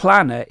whole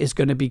planet is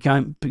going to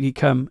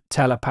become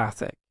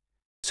telepathic.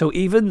 So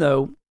even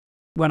though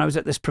when I was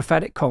at this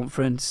prophetic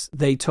conference,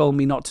 they told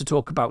me not to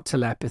talk about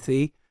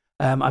telepathy,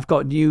 I've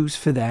got news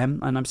for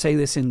them, and I'm saying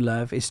this in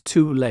love, it's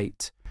too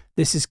late.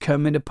 This is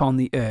coming upon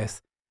the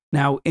earth.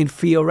 Now, in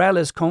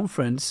Fiorella's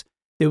conference,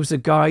 there was a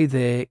guy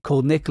there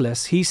called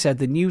Nicholas. He said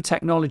the new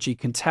technology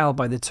can tell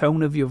by the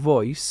tone of your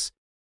voice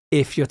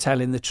if you're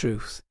telling the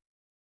truth.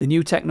 The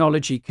new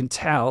technology can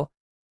tell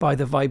by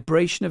the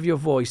vibration of your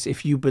voice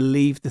if you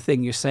believe the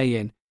thing you're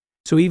saying.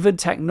 So even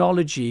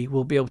technology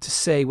will be able to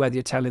say whether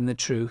you're telling the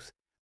truth.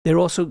 They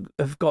also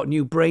have got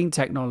new brain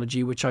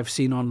technology, which I've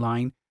seen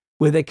online,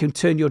 where they can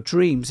turn your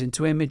dreams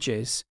into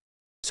images.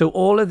 So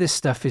all of this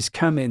stuff is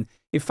coming.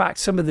 In fact,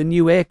 some of the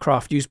new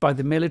aircraft used by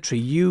the military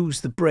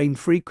use the brain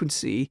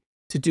frequency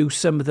to do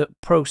some of the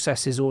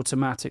processes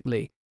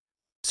automatically.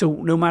 So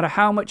no matter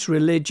how much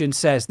religion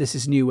says this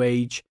is new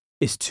age,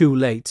 it's too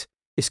late.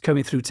 It's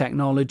coming through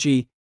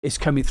technology. It's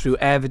coming through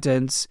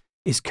evidence.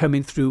 It's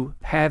coming through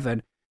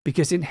heaven.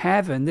 Because in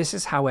heaven, this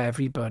is how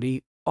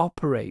everybody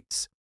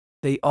operates.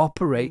 They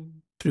operate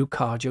through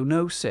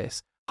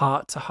cardio-gnosis,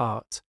 heart to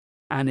heart.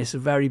 And it's a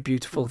very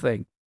beautiful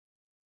thing.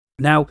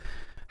 Now,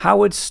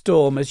 Howard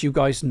Storm, as you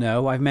guys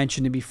know, I've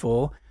mentioned him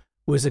before,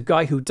 was a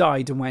guy who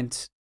died and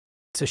went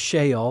to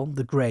Sheol,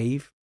 the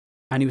grave,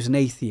 and he was an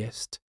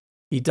atheist.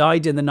 He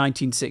died in the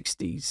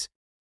 1960s.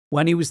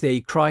 When he was there,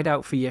 he cried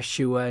out for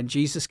Yeshua, and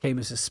Jesus came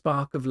as a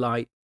spark of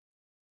light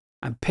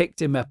and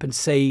picked him up and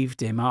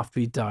saved him after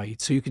he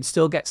died. So you can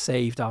still get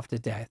saved after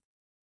death.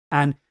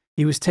 And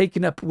He was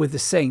taken up with the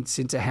saints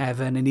into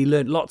heaven, and he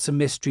learned lots of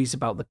mysteries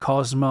about the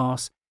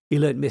cosmos. He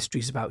learned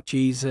mysteries about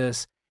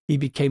Jesus. He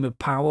became a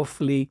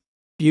powerfully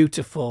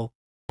beautiful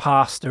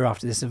pastor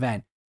after this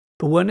event.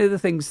 But one of the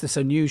things that's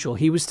unusual,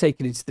 he was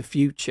taken into the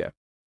future.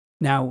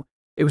 Now,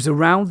 it was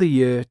around the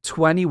year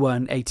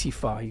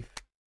 2185.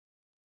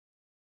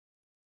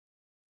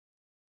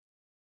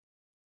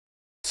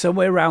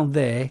 Somewhere around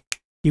there,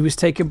 he was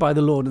taken by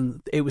the Lord,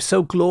 and it was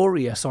so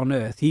glorious on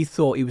earth. He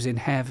thought he was in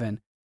heaven,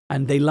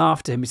 and they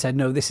laughed at him. He said,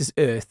 no, this is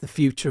earth, the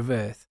future of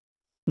earth.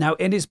 Now,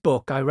 in his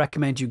book, I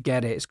recommend you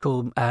get it. It's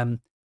called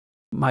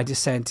My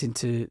Descent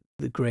into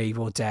the Grave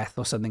or Death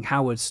or something,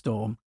 Howard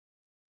Storm.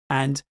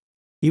 And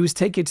he was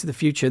taken to the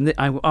future, and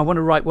I want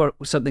to write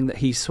something that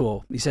he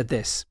saw. He said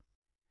this: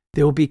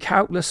 there will be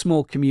countless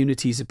small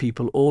communities of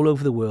people all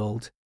over the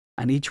world,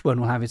 and each one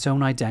will have its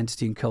own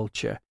identity and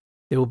culture.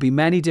 There will be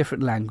many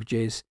different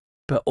languages,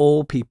 but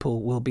all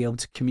people will be able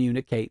to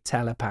communicate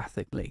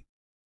telepathically.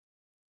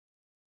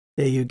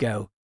 There you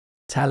go,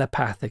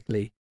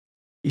 telepathically.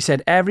 He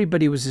said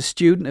everybody was a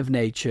student of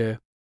nature,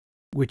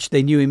 which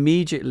they knew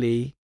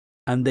immediately,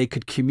 and they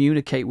could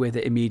communicate with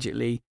it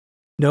immediately,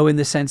 knowing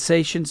the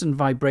sensations and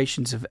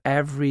vibrations of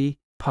every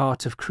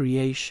part of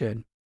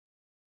creation.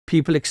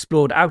 People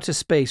explored outer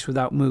space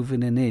without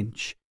moving an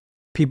inch.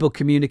 People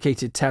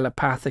communicated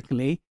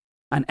telepathically,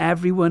 and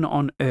everyone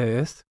on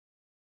Earth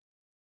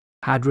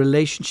had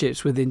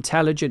relationships with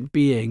intelligent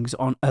beings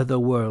on other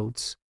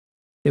worlds.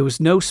 There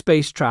was no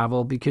space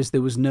travel because there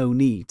was no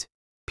need.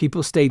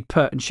 People stayed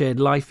put and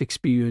shared life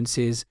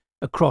experiences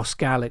across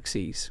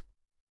galaxies.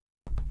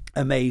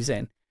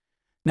 Amazing.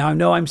 Now, I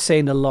know I'm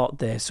saying a lot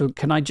there, so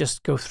can I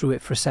just go through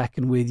it for a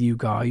second with you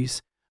guys?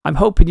 I'm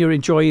hoping you're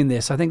enjoying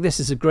this. I think this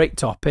is a great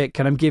topic,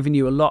 and I'm giving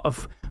you a lot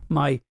of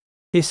my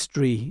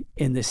history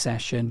in this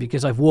session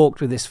because I've walked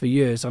with this for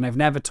years and I've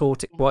never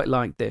taught it quite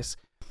like this.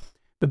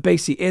 But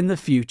basically, in the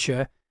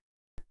future,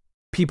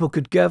 people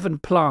could govern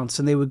plants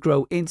and they would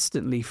grow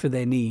instantly for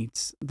their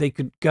needs. They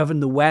could govern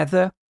the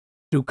weather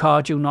through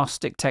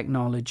cardio-gnostic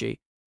technology.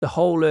 The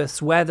whole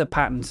Earth's weather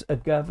patterns are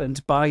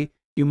governed by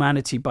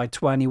humanity by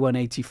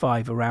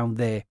 2185, around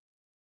there.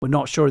 We're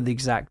not sure of the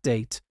exact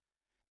date.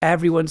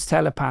 Everyone's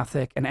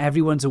telepathic and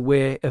everyone's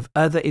aware of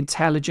other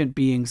intelligent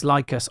beings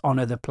like us on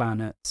other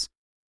planets.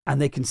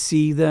 And they can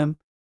see them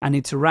and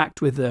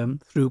interact with them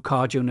through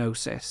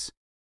cardio-gnosis.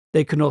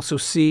 They can also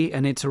see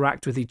and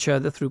interact with each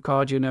other through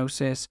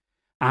cardio-gnosis,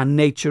 and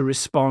nature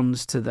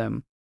responds to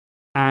them.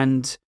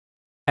 And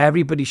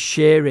everybody's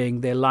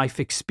sharing their life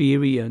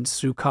experience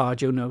through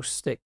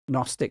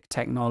cardio-gnostic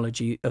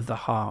technology of the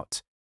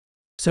heart.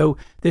 So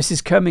this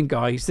is coming,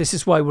 guys. This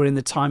is why we're in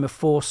the time of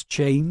forced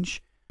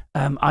change.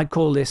 I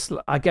call this,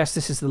 I guess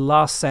this is the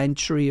last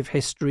century of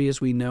history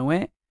as we know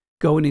it.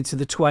 Going into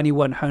the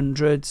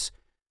 2100s,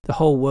 the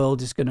whole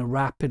world is going to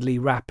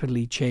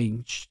rapidly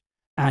change.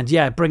 And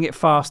yeah, bring it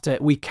faster.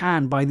 We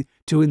can by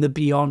doing the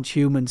beyond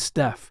human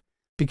stuff.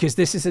 Because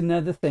this is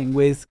another thing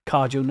with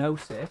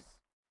cardio-gnosis,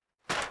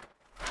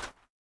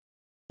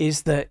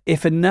 is that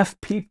if enough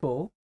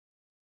people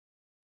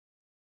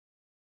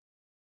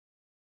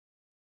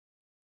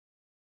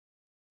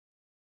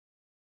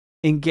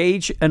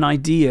engage an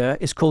idea,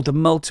 it's called the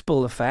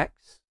multiple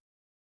effects.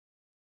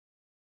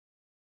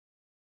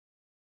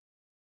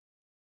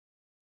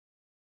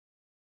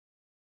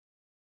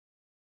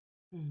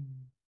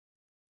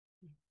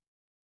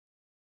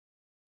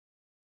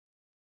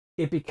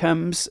 It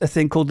becomes a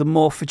thing called the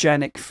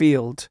morphogenic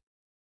field.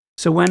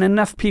 So when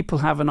enough people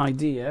have an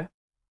idea,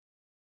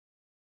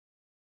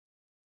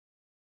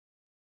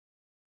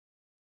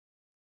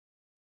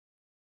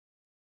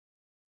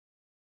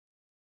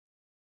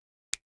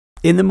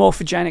 in the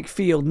morphogenic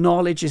field,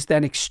 knowledge is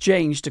then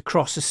exchanged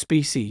across a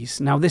species.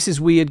 Now, this is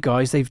weird,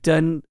 guys. They've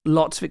done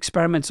lots of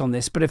experiments on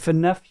this, but if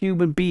enough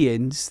human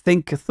beings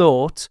think a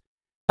thought,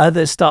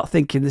 others start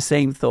thinking the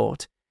same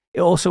thought.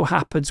 It also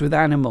happens with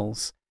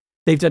animals.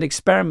 They've done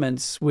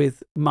experiments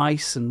with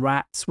mice and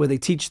rats where they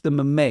teach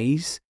them a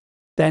maze.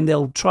 Then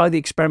they'll try the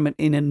experiment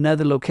in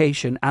another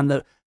location, and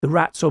the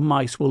rats or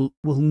mice will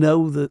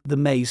know the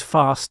maze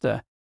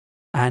faster.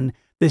 And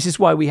this is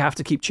why we have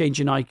to keep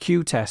changing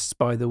IQ tests,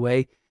 by the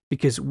way,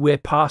 because we're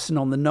passing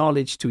on the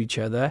knowledge to each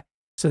other.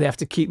 So they have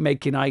to keep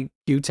making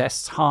IQ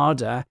tests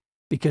harder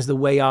because the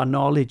way our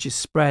knowledge is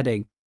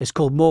spreading. It's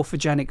called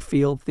morphogenic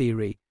field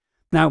theory.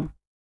 Now,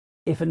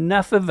 if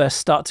enough of us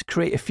start to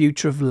create a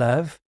future of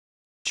love,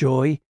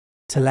 joy,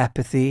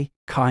 telepathy,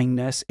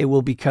 kindness, it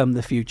will become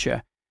the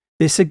future.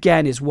 This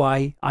again is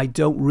why I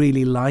don't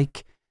really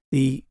like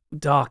the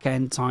dark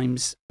end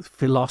times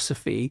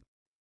philosophy,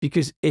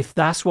 because if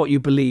that's what you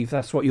believe,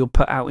 that's what you'll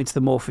put out into the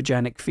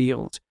morphogenic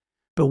field.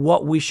 But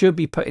what we should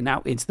be putting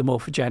out into the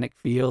morphogenic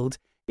field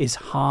is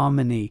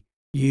harmony,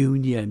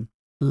 union,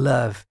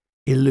 love,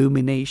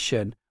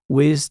 illumination,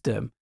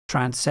 wisdom,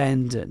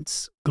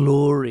 transcendence,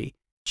 glory,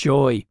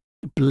 joy,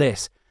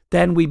 bliss.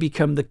 Then we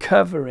become the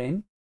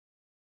covering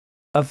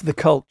of the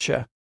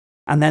culture.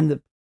 And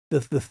then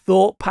the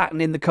thought pattern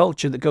in the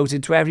culture that goes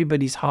into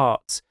everybody's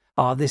hearts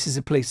are, this is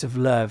a place of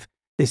love.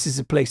 This is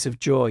a place of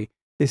joy.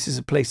 This is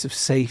a place of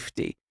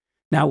safety.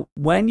 Now,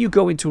 when you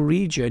go into a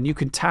region, you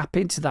can tap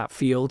into that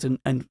field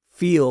and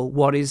feel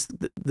what is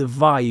the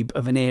vibe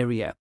of an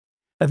area.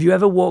 Have you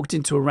ever walked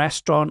into a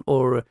restaurant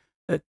or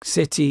a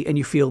city and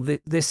you feel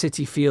that this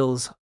city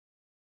feels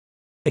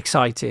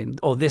exciting,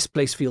 or this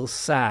place feels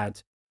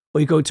sad?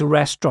 Or you go to a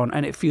restaurant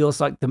and it feels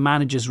like the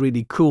manager's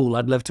really cool,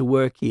 I'd love to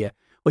work here.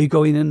 Or you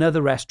go in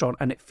another restaurant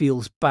and it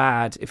feels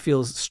bad, it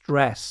feels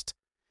stressed.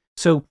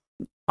 So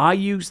I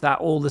use that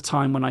all the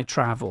time when I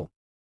travel.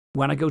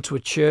 When I go to a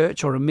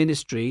church or a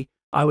ministry,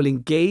 I will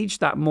engage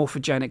that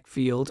morphogenic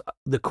field,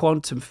 the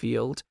quantum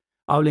field.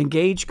 I will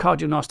engage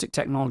cardiognostic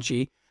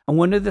technology. And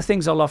one of the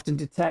things I'll often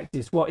detect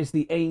is, what is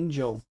the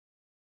angel?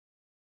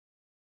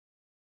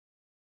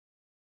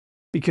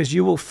 Because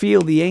you will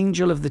feel the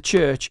angel of the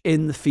church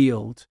in the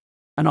field.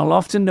 And I'll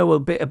often know a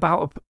bit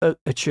about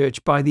a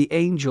church by the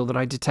angel that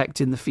I detect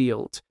in the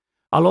field.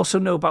 I'll also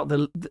know about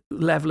the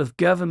level of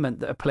government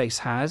that a place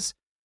has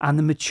and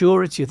the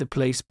maturity of the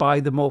place by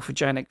the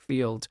morphogenic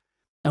field.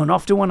 And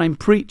often when I'm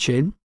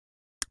preaching,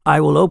 I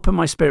will open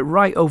my spirit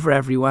right over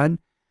everyone,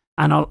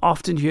 and I'll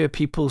often hear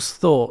people's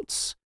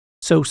thoughts.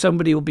 So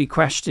somebody will be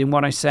questioning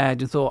what I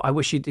said and thought, I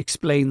wish you'd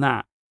explain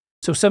that.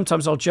 So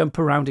sometimes I'll jump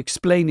around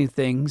explaining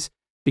things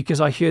because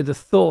I hear the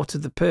thought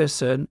of the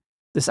person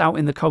that's out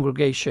in the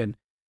congregation.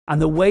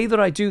 And the way that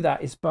I do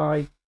that is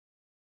by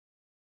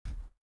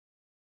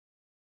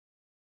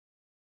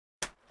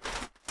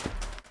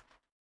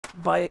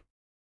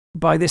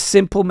this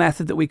simple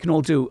method that we can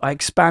all do. I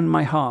expand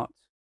my heart.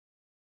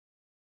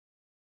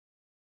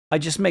 I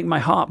just make my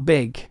heart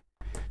big.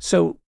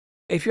 So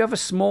if you have a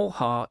small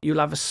heart, you'll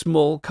have a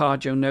small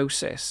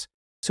cardio-gnosis.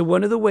 So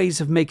one of the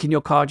ways of making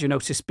your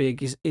cardio-gnosis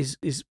big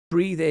is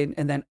breathe in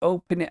and then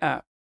open it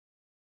up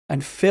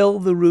and fill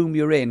the room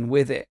you're in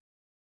with it.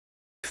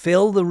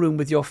 Fill the room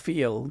with your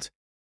field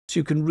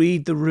so you can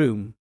read the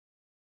room.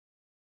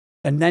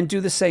 And then do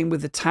the same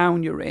with the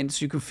town you're in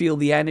so you can feel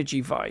the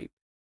energy vibe.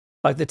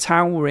 Like the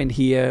town we're in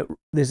here,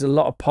 there's a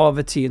lot of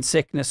poverty and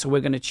sickness, so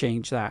we're going to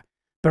change that.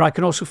 But I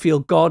can also feel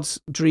God's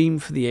dream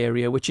for the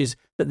area, which is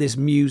that there's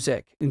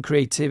music and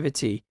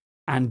creativity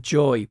and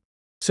joy.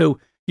 So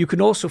you can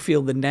also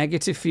feel the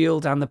negative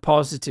field and the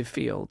positive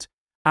field.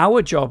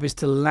 Our job is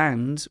to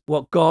land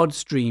what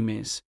God's dream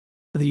is,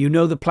 so that you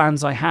know the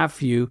plans I have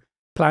for you,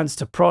 plans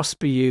to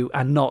prosper you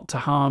and not to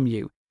harm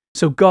you.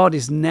 So God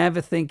is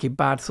never thinking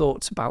bad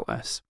thoughts about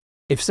us.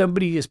 If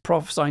somebody is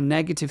prophesying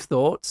negative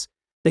thoughts,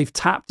 they've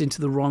tapped into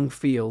the wrong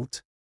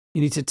field.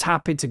 You need to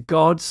tap into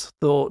God's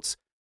thoughts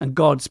and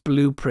God's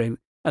blueprint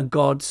and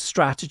God's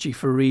strategy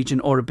for a region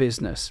or a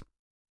business.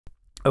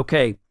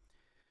 Okay,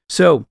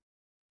 so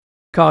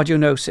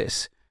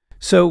cardio-gnosis.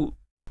 So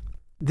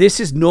this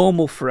is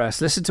normal for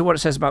us. Listen to what it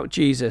says about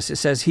Jesus. It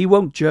says, he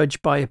won't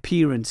judge by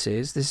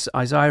appearances. This is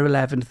Isaiah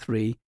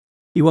 11:3.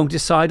 He won't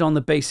decide on the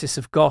basis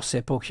of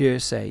gossip or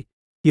hearsay.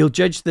 He'll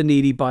judge the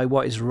needy by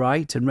what is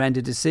right and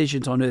render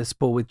decisions on earth's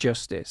poor with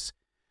justice.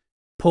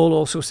 Paul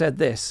also said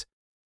this,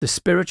 the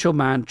spiritual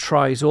man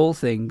tries all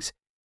things.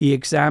 He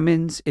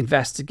examines,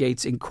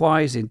 investigates,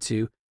 inquires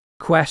into,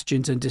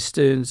 questions and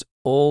discerns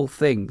all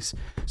things.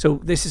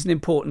 So this is an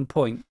important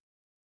point.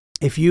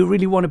 If you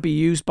really want to be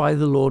used by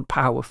the Lord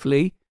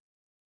powerfully,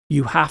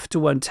 you have to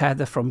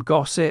untether from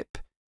gossip.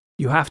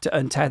 You have to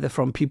untether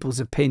from people's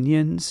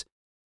opinions.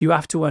 You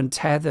have to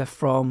untether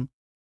from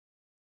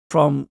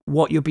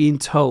what you're being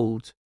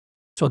told.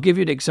 So I'll give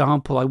you an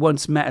example. I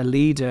once met a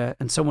leader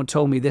and someone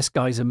told me this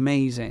guy's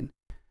amazing.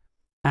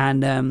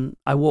 And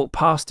I walked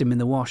past him in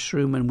the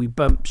washroom and we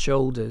bumped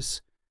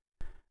shoulders.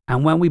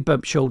 And when we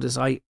bumped shoulders,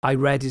 I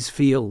read his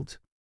field.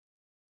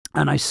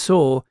 And I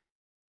saw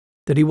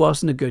that he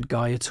wasn't a good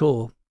guy at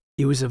all.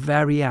 He was a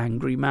very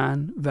angry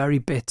man, very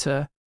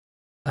bitter,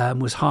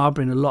 was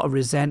harboring a lot of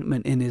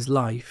resentment in his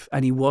life,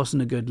 and he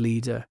wasn't a good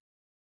leader.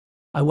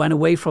 I went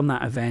away from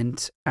that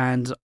event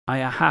and I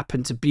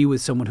happened to be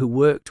with someone who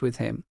worked with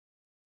him.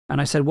 And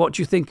I said, what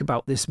do you think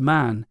about this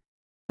man?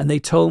 And they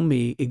told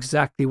me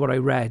exactly what I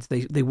read.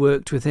 They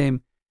worked with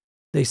him.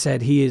 They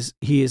said he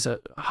is a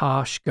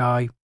harsh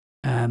guy.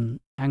 Hang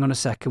on a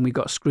second. We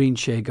got screen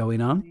share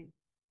going on.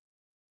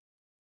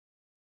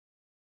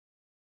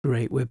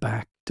 Great, we're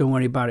back. Don't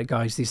worry about it,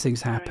 guys. These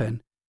things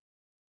happen.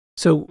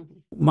 So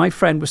my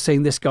friend was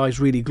saying this guy's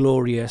really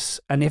glorious.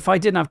 And if I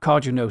didn't have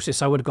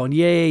cardio-gnosis, I would have gone,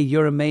 yay,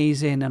 you're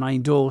amazing. And I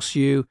endorse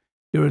you.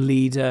 You're a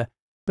leader.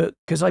 But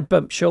because I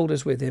bumped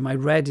shoulders with him, I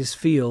read his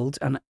field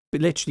and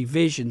literally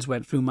visions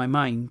went through my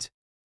mind.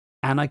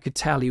 And I could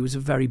tell he was a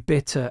very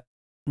bitter,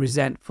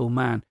 resentful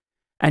man.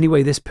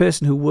 Anyway, this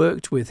person who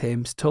worked with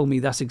him told me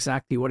that's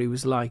exactly what he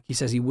was like. He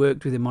says he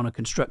worked with him on a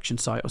construction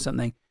site or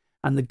something.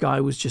 And the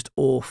guy was just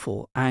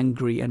awful,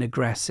 angry and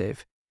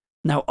aggressive.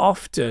 Now,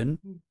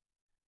 often,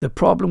 the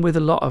problem with a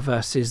lot of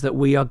us is that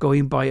we are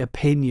going by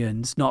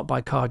opinions, not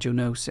by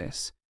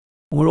cardio-gnosis.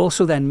 And we're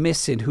also then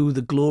missing who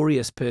the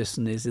glorious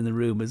person is in the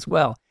room as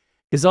well.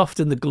 Because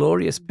often the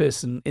glorious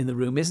person in the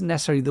room isn't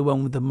necessarily the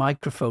one with the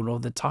microphone or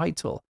the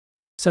title.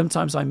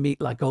 Sometimes I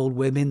meet like old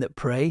women that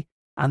pray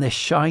and they're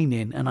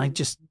shining and I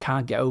just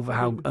can't get over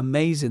how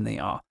amazing they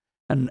are.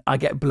 and I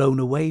get blown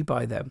away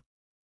by them.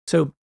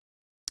 So,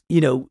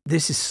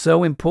 this is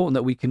so important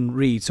that we can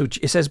read. So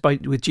it says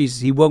with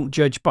Jesus, he won't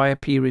judge by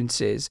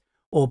appearances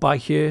or by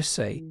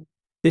hearsay.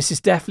 This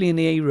is definitely an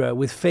era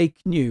with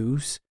fake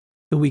news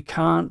that we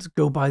can't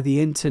go by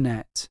the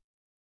internet.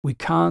 We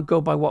can't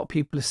go by what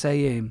people are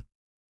saying.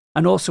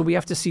 And also we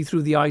have to see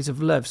through the eyes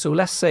of love. So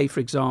let's say, for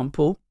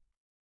example,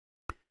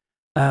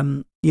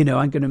 I'm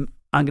going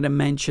to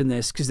mention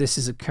this because this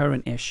is a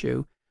current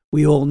issue.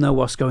 We all know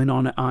what's going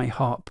on at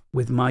IHOP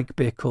with Mike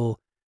Bickle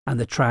and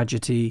the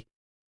tragedy.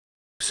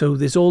 So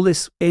there's all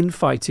this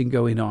infighting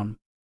going on.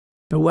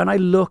 But when I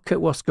look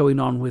at what's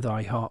going on with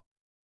IHOP,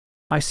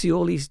 I see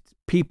all these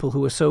people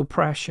who are so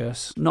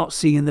precious not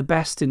seeing the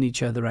best in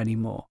each other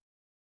anymore.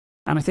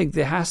 And I think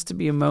there has to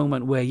be a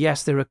moment where,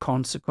 yes, there are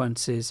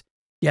consequences.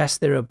 Yes,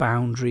 there are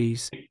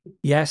boundaries.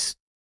 Yes,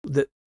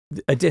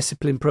 a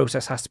discipline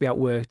process has to be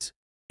outworked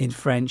in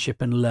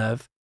friendship and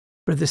love.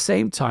 But at the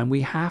same time,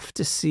 we have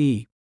to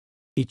see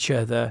each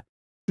other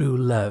through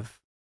love.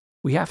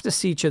 We have to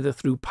see each other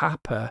through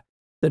Papa.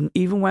 That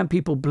even when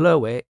people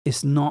blow it,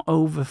 it's not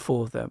over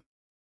for them.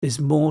 There's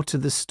more to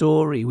the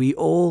story. We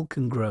all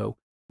can grow.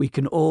 We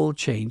can all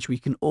change. We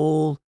can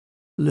all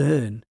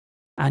learn.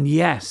 And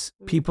yes,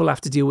 people have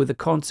to deal with the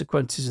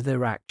consequences of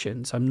their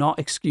actions. I'm not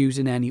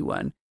excusing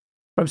anyone,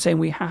 but I'm saying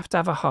we have to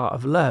have a heart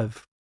of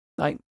love,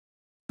 like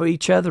for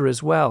each other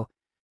as well.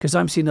 Because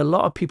I'm seeing a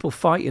lot of people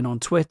fighting on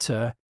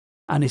Twitter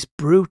and it's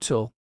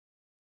brutal.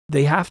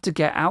 They have to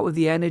get out of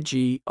the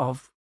energy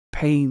of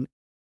pain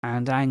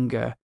and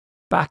anger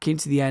back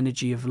into the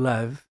energy of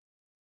love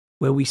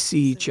where we see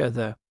each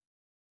other.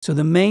 So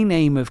the main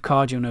aim of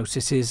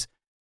Cardio-gnosis is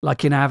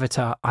like in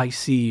Avatar, I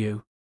see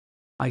you.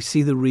 I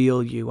see the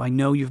real you. I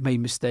know you've made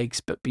mistakes,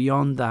 but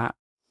beyond that,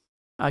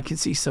 I can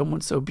see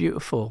someone so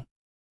beautiful.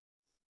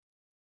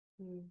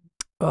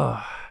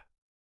 Oh,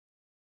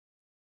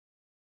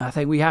 I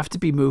think we have to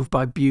be moved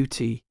by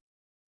beauty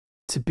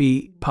to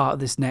be part of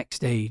this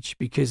next age,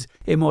 because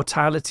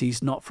immortality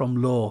is not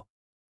from law.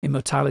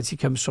 Immortality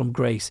comes from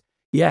grace.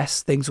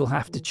 Yes, things will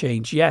have to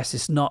change. Yes,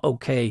 it's not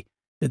okay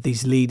that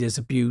these leaders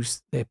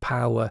abuse their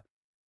power.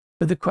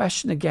 But the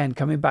question again,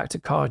 coming back to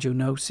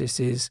Cardio-gnosis,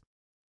 is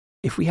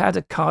if we had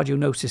a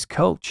Cardio-gnosis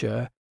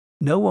culture,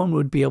 no one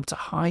would be able to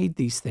hide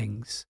these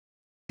things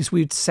because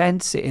we'd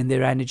sense it in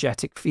their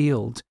energetic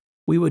field.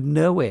 We would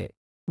know it.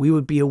 We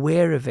would be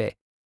aware of it.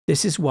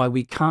 This is why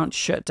we can't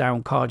shut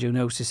down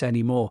Cardio-gnosis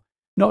anymore,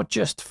 not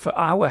just for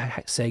our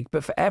sake,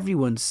 but for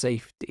everyone's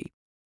safety,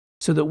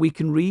 so that we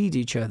can read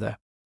each other.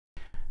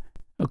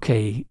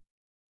 Okay,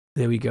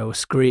 there we go. A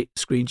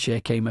screen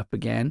share came up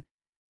again.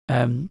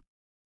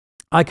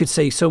 I could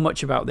say so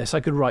much about this. I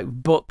could write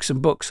books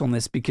and books on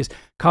this because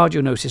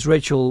Cardio-gnosis,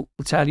 Rachel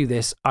will tell you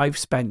this, I've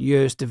spent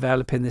years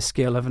developing this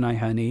skill, haven't I,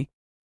 honey?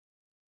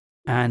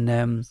 And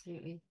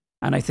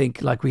I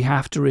think like we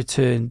have to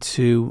return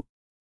to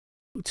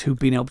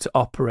being able to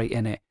operate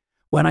in it.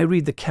 When I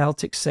read the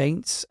Celtic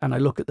saints and I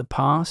look at the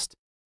past,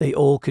 they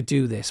all could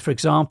do this. For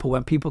example,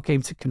 when people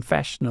came to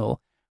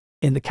confessional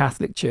in the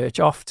Catholic Church,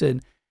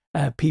 often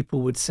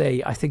people would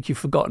say, I think you've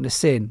forgotten a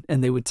sin,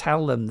 and they would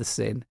tell them the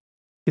sin,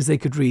 because they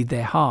could read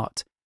their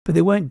heart, but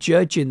they weren't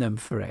judging them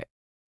for it.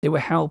 They were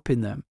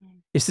helping them.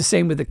 It's the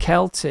same with the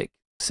Celtic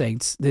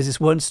saints. There's this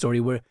one story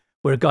where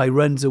a guy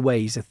runs away.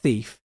 He's a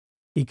thief.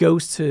 He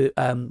goes to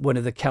one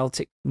of the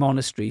Celtic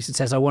monasteries and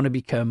says, I want to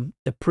become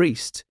a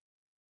priest.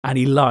 And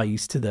he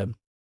lies to them.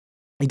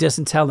 He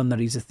doesn't tell them that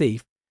he's a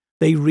thief.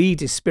 They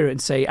read his spirit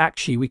and say,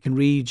 actually, we can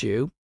read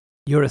you.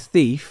 You're a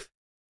thief.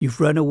 You've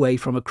run away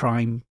from a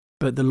crime.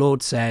 But the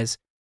Lord says,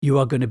 you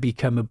are going to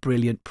become a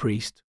brilliant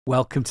priest.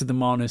 Welcome to the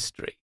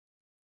monastery.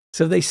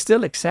 So they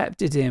still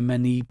accepted him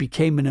and he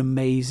became an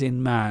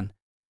amazing man.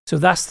 So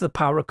that's the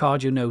power of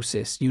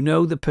Cardio-gnosis. You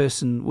know the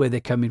person where they're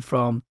coming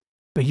from,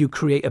 but you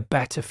create a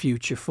better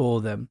future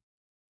for them.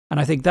 And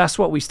I think that's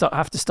what we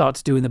have to start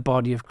to do in the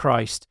body of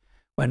Christ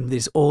when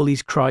there's all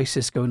these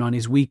crises going on,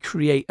 is we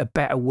create a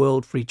better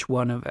world for each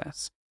one of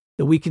us.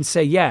 That we can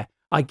say, yeah,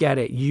 I get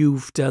it.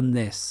 You've done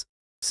this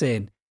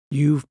sin.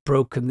 You've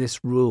broken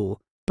this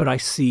rule, but I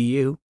see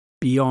you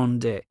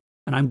beyond it.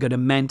 And I'm going to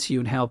mentor you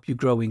and help you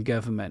grow in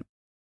government.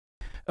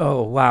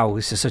 Oh, wow.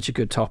 This is such a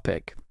good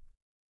topic.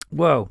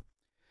 Whoa.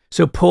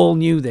 So Paul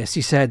knew this.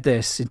 He said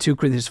this in 2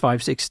 Corinthians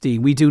 5:16.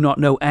 We do not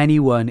know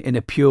anyone in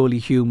a purely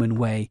human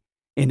way,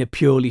 in a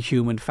purely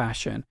human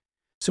fashion.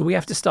 So we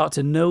have to start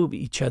to know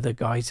each other,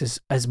 guys,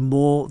 as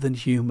more than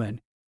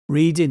human.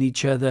 Reading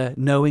each other,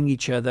 knowing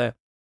each other,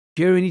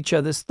 hearing each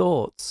other's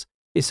thoughts.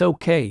 It's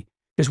okay,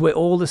 because we're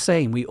all the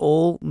same. We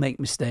all make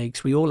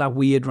mistakes. We all have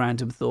weird,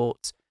 random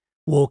thoughts.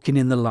 Walking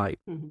in the light.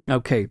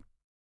 Okay.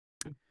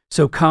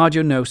 So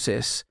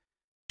Cardio-gnosis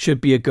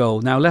should be a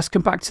goal. Now let's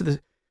come back to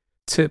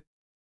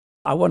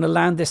I want to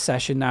land this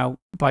session now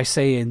by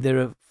saying there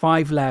are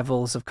 5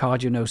 levels of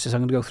Cardio-gnosis. I'm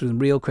going to go through them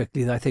real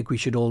quickly that I think we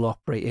should all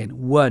operate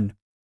in. 1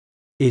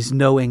 is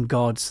knowing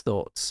God's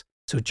thoughts.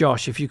 So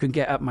Josh, if you can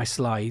get up my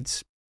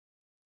slides.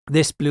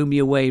 This blew me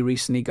away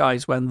recently,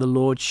 guys, when the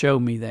Lord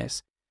showed me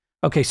this.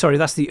 Okay, sorry,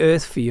 that's the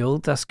earth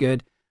field. That's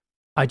good.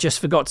 I just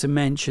forgot to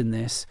mention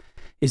this,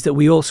 is that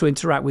we also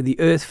interact with the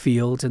earth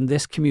field, and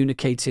this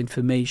communicates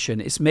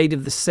information. It's made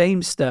of the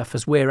same stuff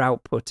as we're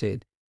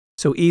outputted.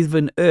 So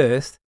even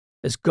earth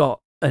has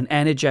got an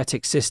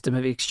energetic system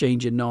of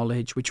exchanging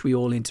knowledge, which we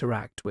all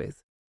interact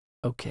with.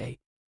 Okay,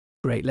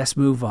 great. Let's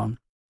move on.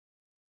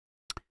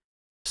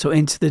 So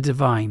into the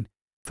divine.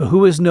 For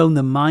who has known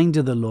the mind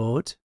of the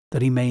Lord,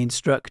 that he may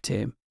instruct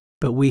him?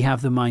 But we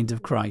have the mind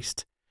of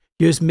Christ.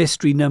 Here's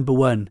mystery number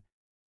one.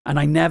 And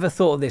I never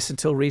thought of this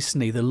until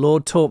recently. The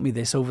Lord taught me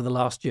this over the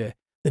last year.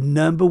 The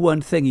number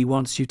one thing he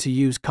wants you to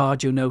use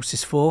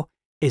cardio-gnosis for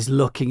is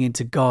looking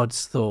into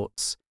God's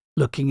thoughts,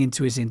 looking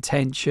into his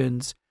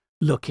intentions,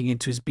 looking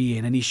into his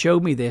being. And he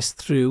showed me this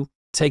through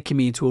taking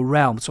me into a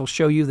realm. So I'll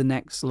show you the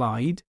next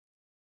slide.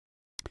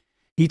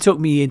 He took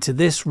me into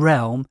this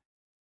realm,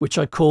 which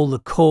I call the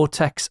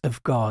cortex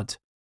of God.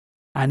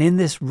 And in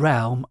this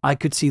realm, I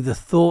could see the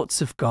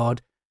thoughts of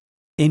God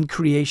in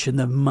creation,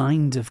 the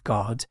mind of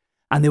God.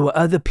 And there were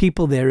other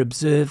people there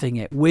observing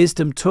it.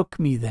 Wisdom took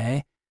me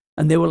there,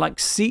 and there were like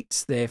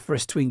seats there for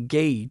us to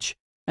engage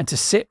and to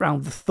sit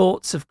around the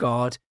thoughts of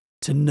God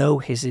to know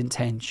his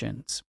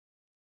intentions.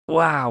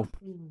 Wow.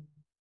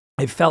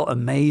 It felt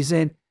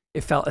amazing.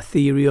 It felt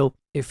ethereal.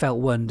 It felt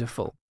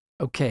wonderful.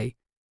 Okay,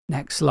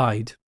 next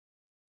slide.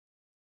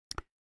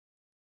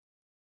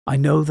 I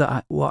know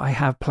that what I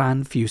have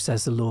planned for you,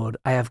 says the Lord.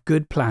 I have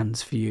good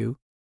plans for you.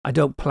 I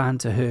don't plan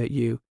to hurt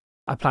you.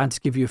 I plan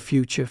to give you a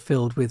future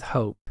filled with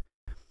hope.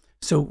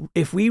 So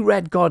if we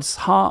read God's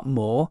heart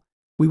more,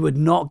 we would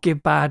not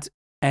give bad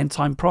end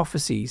time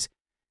prophecies.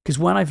 Because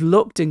when I've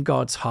looked in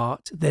God's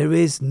heart, there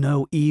is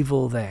no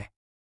evil there.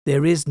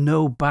 There is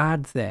no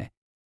bad there.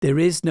 There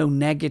is no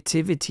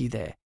negativity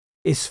there.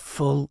 It's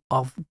full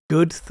of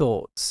good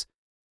thoughts.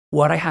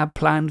 What I have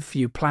planned for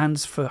you,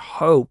 plans for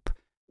hope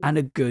and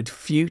a good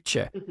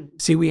future.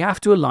 See, we have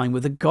to align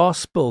with the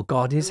gospel.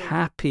 God is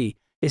happy.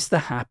 It's the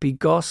happy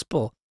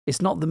gospel.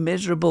 It's not the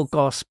miserable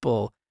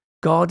gospel.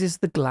 God is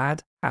the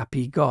glad,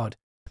 happy God.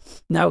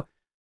 Now,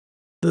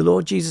 the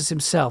Lord Jesus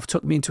himself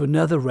took me into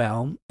another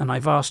realm, and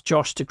I've asked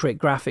Josh to create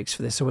graphics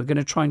for this, so we're going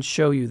to try and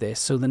show you this.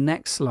 So the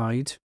next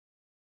slide,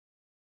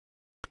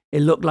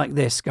 it looked like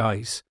this,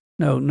 guys.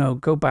 No,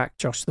 go back,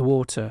 Josh, the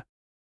water.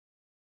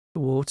 The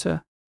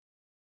water.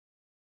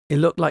 It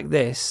looked like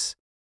this,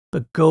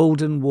 but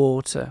golden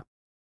water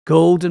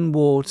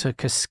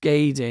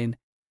cascading.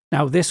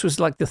 Now, this was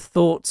like the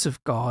thoughts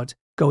of God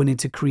going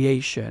into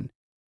creation,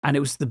 and it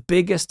was the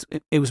biggest,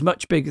 it was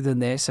much bigger than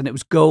this, and it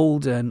was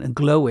golden and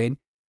glowing.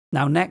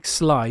 Now, next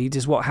slide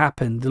is what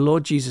happened. The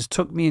Lord Jesus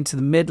took me into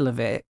the middle of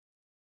it,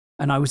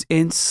 and I was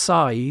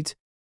inside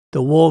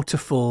the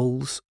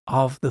waterfalls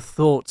of the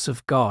thoughts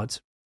of God.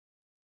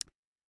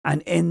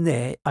 And in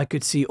there, I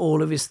could see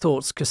all of his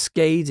thoughts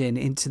cascading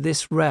into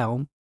this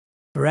realm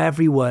for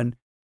everyone,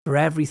 for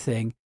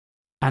everything.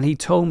 And he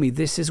told me,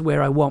 this is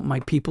where I want my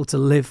people to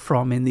live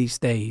from in these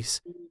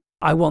days.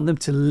 I want them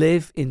to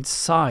live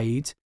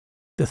inside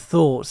the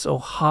thoughts or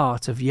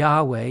heart of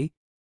Yahweh,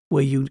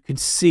 where you can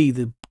see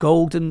the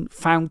golden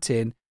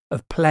fountain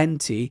of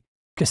plenty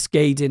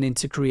cascading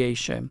into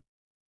creation.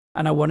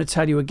 And I want to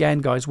tell you again,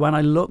 guys, when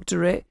I looked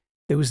at it,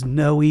 there was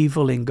no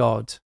evil in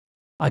God.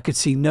 I could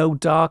see no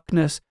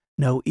darkness,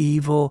 no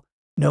evil,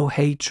 no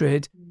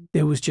hatred.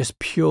 There was just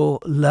pure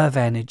love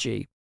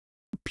energy,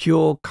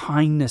 pure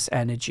kindness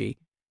energy,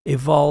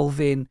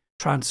 evolving,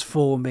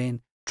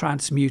 transforming,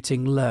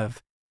 transmuting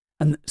love.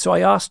 And so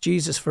I asked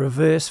Jesus for a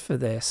verse for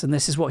this, and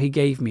this is what he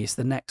gave me. It's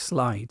the next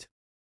slide.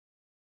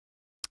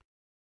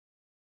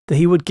 That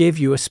he would give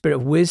you a spirit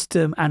of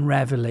wisdom and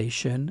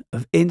revelation,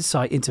 of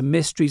insight into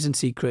mysteries and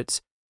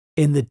secrets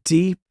in the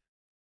deep,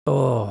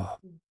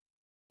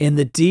 in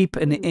the deep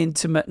and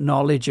intimate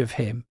knowledge of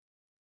him,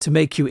 to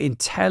make you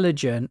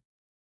intelligent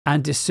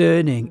and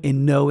discerning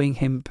in knowing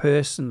him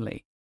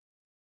personally.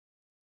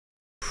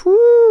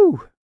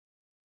 Whew!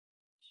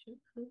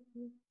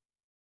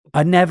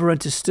 I never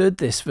understood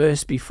this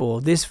verse before.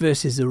 This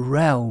verse is a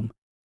realm.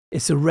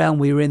 It's a realm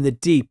where you're in the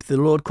deep. The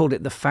Lord called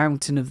it the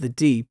fountain of the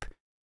deep.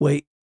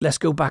 Wait, let's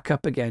go back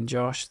up again,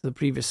 Josh, the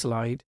previous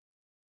slide.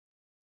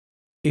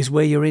 Is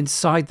where you're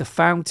inside the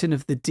fountain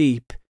of the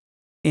deep,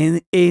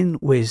 in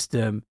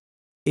wisdom,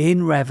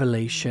 in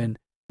revelation,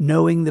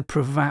 knowing the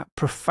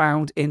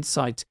profound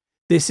insight.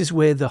 This is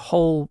where the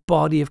whole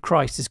body of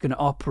Christ is going to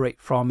operate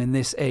from in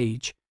this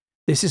age.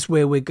 This is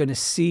where we're going to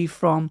see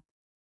from,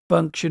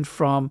 function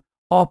from,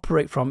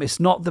 operate from. It's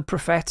not the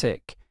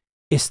prophetic,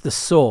 it's the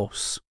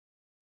source.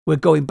 We're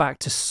going back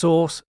to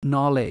source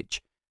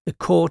knowledge, the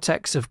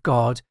cortex of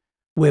God,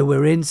 where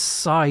we're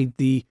inside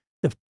the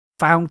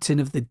fountain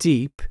of the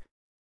deep,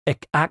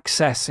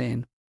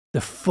 accessing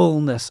the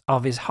fullness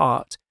of his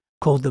heart,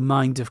 called the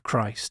mind of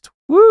Christ.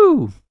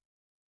 Woo!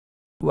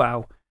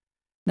 Wow.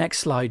 Next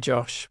slide,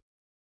 Josh.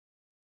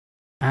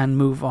 And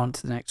move on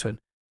to the next one.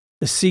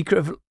 The secret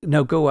of...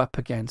 No, go up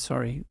again,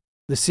 sorry.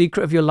 The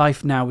secret of your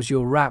life now is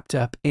you're wrapped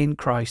up in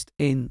Christ,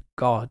 in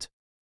God.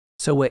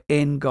 So we're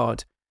in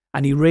God.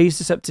 And he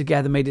raised us up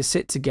together, made us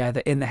sit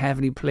together in the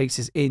heavenly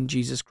places in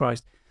Jesus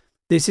Christ.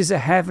 This is a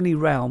heavenly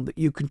realm that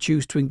you can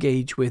choose to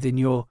engage with in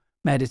your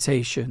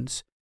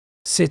meditations.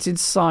 Sit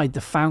inside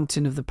the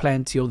fountain of the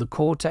plenty, or the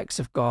cortex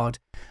of God,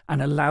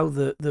 and allow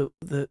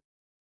the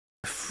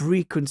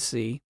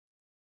frequency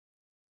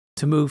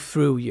to move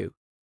through you.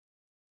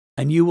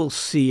 And you will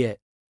see it,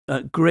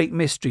 a great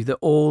mystery, that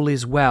all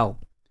is well.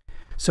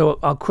 So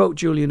I'll quote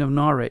Julian of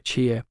Norwich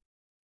here.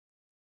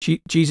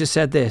 Jesus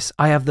said this,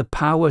 "I have the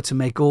power to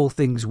make all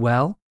things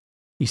well."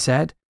 He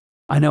said,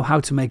 "I know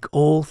how to make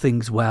all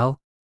things well,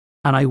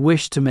 and I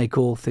wish to make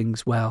all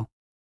things well."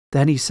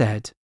 Then he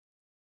said,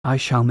 "I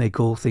shall make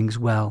all things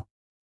well.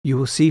 You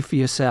will see for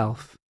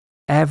yourself.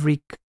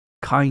 Every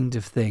kind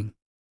of thing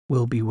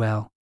will be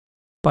well."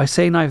 By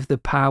saying I have the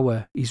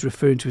power, he's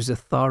referring to his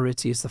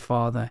authority as the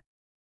Father.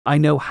 I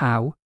know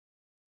how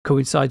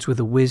coincides with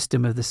the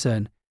wisdom of the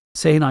Son.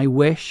 Saying I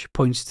wish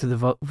points to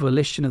the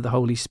volition of the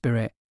Holy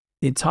Spirit.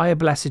 The entire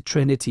Blessed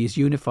Trinity is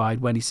unified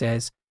when he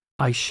says,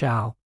 "I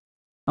shall."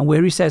 And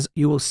where he says,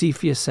 "You will see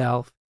for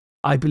yourself,"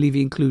 I believe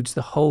he includes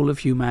the whole of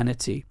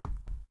humanity.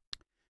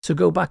 So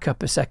go back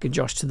up a second,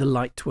 Josh, to the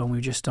light one we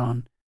were just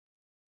on.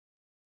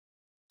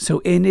 So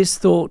in his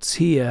thoughts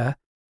here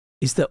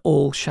is that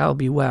all shall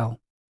be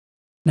well.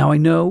 Now I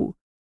know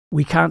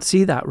we can't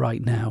see that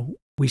right now.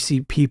 We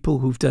see people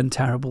who've done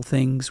terrible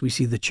things. We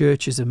see the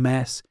church as a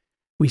mess.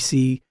 We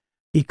see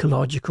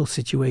ecological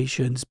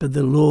situations. But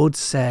the Lord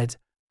said,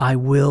 "I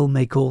will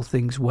make all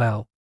things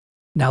well."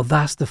 Now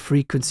that's the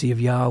frequency of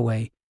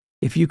Yahweh.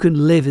 If you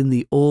can live in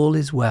the all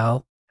is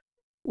well,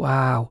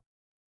 wow,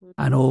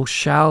 and all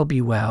shall be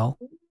well,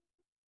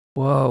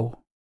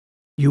 whoa,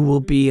 you will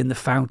be in the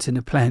fountain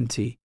of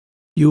plenty.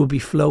 You will be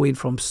flowing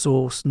from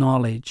source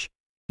knowledge.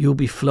 You'll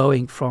be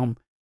flowing from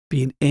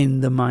being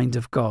in the mind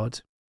of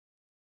God.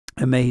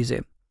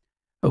 Amazing.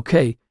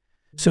 Okay,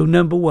 so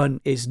number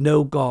one is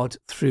know God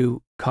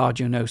through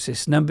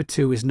cardio-gnosis. Number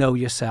two is know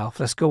yourself.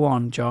 Let's go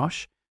on,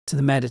 Josh, to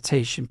the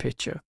meditation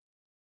picture.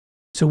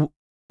 So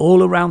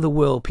all around the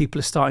world, people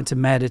are starting to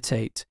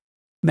meditate.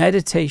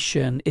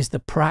 Meditation is the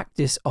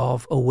practice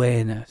of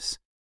awareness.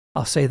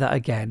 I'll say that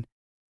again.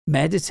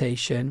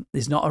 Meditation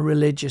is not a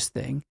religious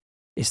thing.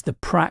 It's the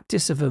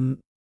practice of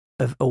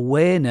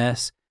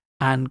awareness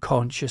and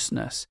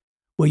consciousness,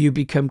 where you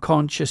become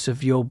conscious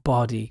of your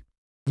body.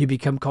 You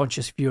become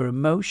conscious of your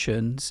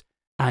emotions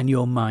and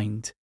your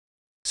mind.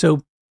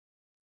 So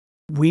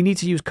we need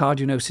to use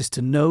cardio-gnosis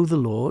to know the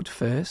Lord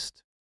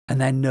first,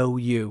 and then know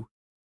you.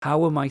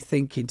 How am I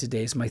thinking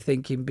today? Is my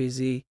thinking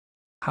busy?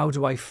 How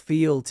do I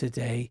feel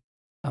today?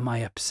 Am I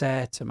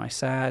upset? Am I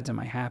sad?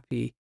 Am I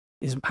happy?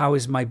 How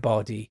is my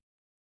body?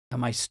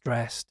 Am I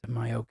stressed? Am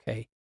I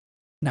okay?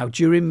 Now,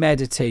 during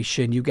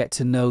meditation, you get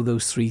to know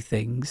those three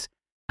things,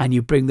 and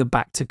you bring them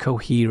back to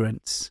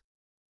coherence.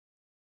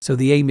 So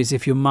the aim is,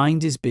 if your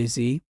mind is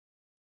busy,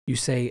 you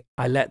say,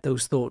 I let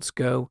those thoughts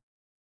go.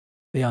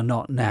 They are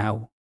not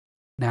now.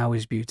 Now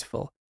is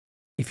beautiful.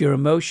 If your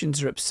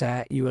emotions are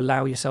upset, you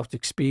allow yourself to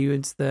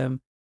experience them,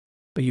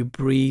 but you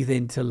breathe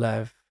into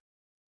love.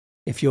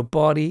 If your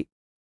body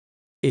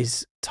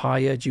is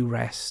tired, you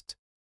rest,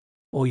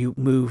 or you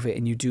move it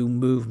and you do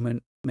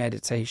movement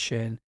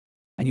meditation,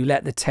 and you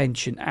let the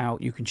tension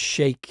out. You can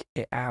shake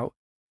it out.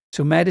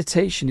 So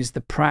meditation is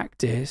the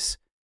practice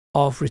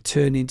of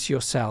returning to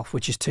yourself,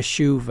 which is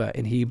teshuvah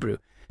in Hebrew.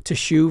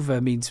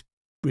 Teshuvah means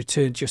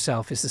return to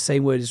yourself. It's the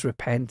same word as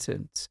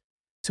repentance.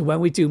 So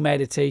when we do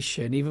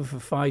meditation, even for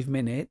 5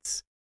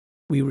 minutes,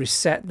 we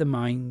reset the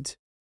mind,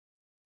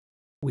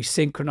 we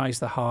synchronize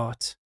the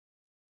heart,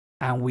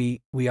 and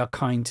we are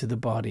kind to the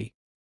body.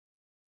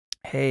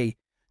 Hey,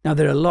 now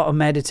there are a lot of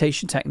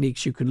meditation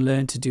techniques you can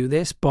learn to do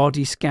this.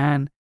 Body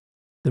scan,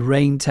 the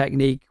RAIN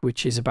technique,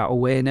 which is about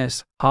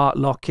awareness, heart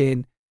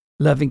locking,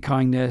 loving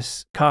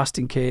kindness,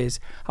 casting cares.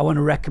 I want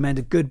to recommend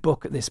a good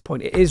book at this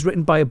point. It is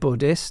written by a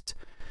Buddhist,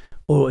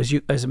 or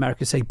as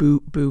Americans say,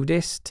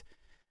 Buddhist.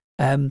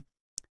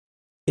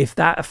 If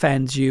that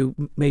offends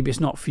you, maybe it's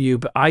not for you,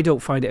 but I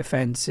don't find it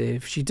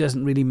offensive. She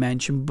doesn't really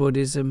mention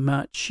Buddhism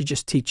much. She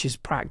just teaches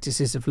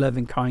practices of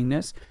loving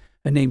kindness.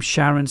 Her name's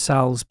Sharon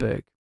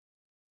Salzberg.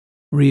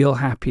 Real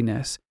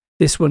Happiness.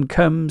 This one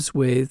comes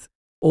with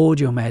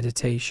audio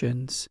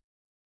meditations,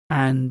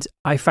 and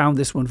I found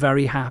this one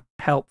very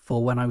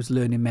helpful when I was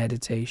learning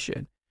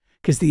meditation,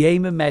 because the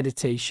aim of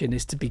meditation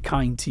is to be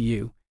kind to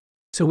you.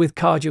 So with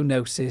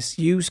cardio-gnosis,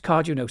 use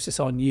cardio-gnosis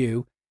on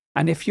you.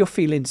 And if you're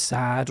feeling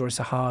sad or it's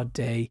a hard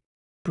day,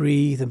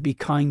 breathe and be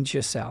kind to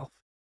yourself.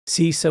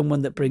 See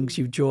someone that brings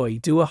you joy.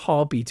 Do a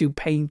hobby, do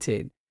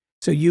painting.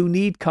 So you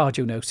need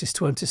cardio-gnosis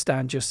to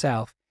understand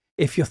yourself.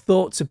 If your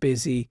thoughts are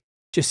busy,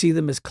 just see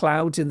them as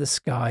clouds in the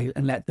sky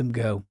and let them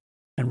go,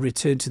 and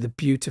return to the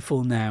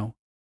beautiful now.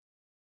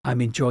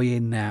 I'm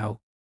enjoying now.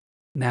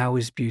 Now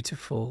is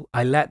beautiful.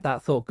 I let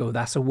that thought go.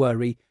 That's a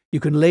worry. You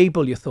can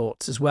label your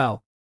thoughts as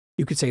well.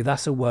 You could say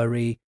that's a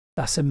worry,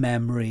 that's a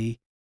memory,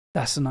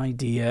 that's an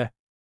idea,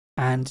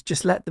 and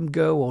just let them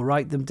go or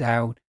write them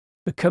down.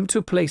 But come to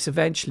a place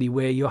eventually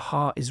where your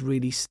heart is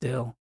really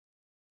still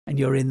and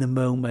you're in the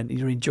moment and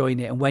you're enjoying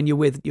it. And when you're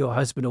with your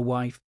husband or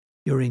wife,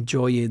 you're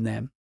enjoying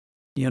them.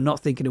 You're not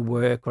thinking of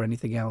work or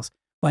anything else.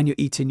 When you're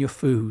eating your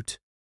food,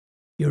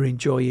 you're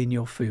enjoying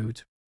your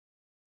food.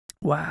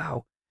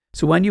 Wow.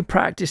 So when you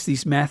practice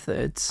these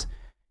methods,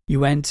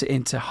 you enter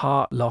into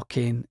heart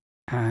locking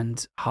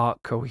and heart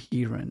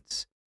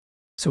coherence.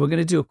 So we're going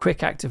to do a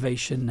quick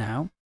activation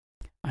now.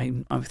 I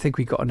think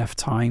we've got enough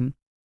time.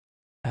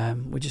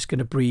 We're just going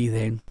to breathe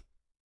in.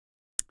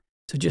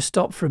 So just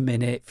stop for a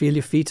minute, feel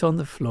your feet on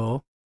the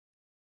floor,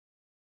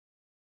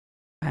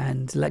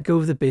 and let go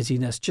of the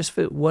busyness just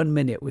for 1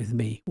 minute with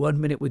me, 1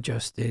 minute with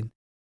Justin.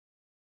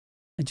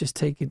 And just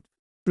take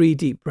 3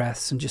 deep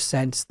breaths and just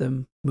sense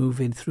them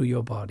moving through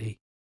your body.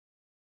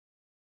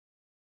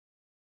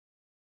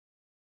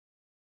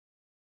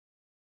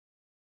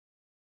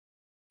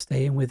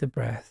 Staying with the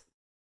breath.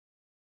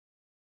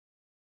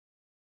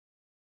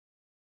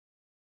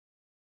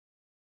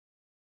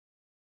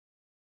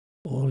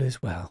 All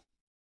is well.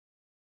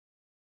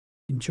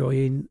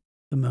 Enjoying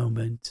the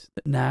moment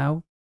that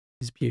now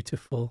is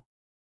beautiful.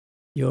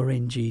 You're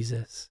in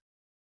Jesus.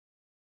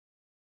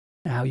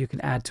 Now you can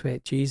add to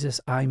it,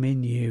 Jesus, I'm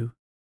in you.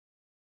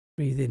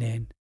 Breathing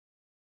in.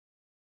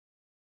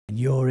 And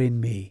you're in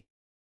me.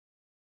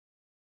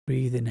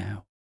 Breathing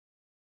out.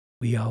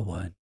 We are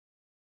one.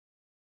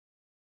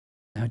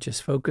 Now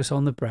just focus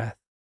on the breath.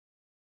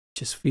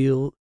 Just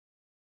feel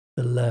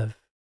the love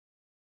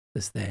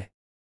that's there.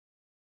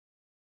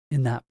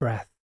 In that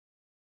breath,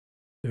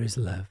 there is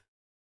love.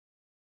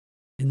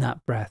 In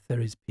that breath,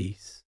 there is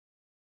peace.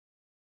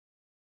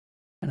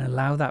 And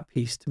allow that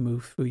peace to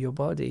move through your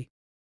body.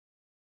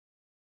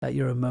 Let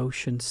your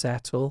emotions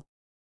settle,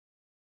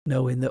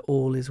 knowing that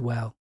all is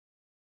well.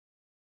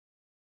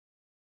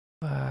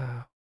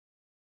 Wow.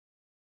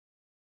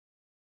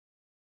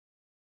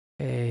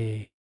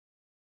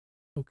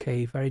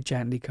 Okay, very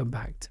gently come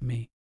back to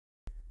me.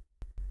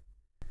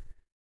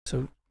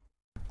 So,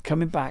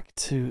 coming back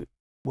to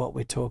what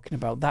we're talking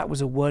about, that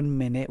was a 1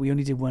 minute. We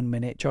only did 1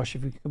 minute. Josh,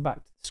 if we could come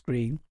back to the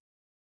screen.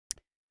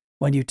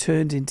 When you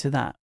turned into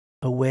that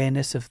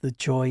awareness of the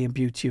joy and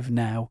beauty of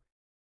now,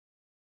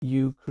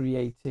 you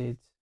created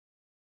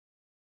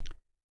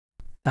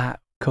that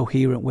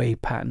coherent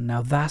wave pattern.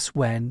 Now that's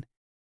when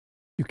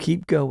you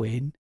keep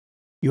going,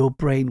 your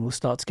brain will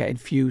start to get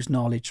infused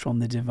knowledge from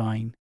the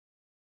divine.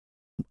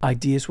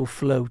 Ideas will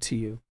flow to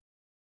you.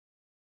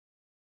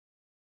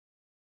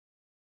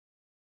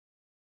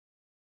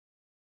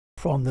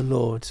 From the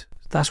Lord.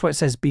 That's why it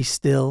says be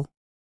still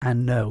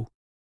and know.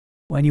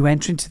 When you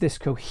enter into this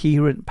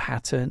coherent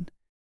pattern,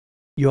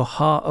 your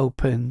heart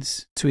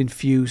opens to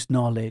infused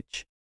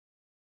knowledge,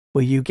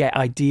 where you get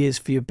ideas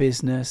for your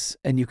business,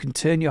 and you can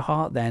turn your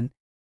heart then,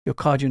 your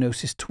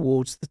cardio-gnosis,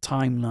 towards the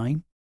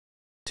timeline,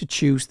 to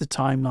choose the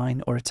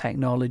timeline or a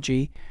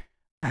technology,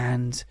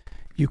 and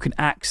you can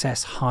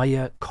access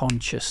higher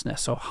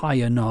consciousness or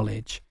higher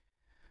knowledge.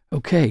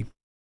 Okay,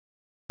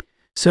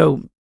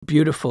 so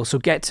beautiful. So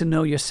get to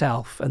know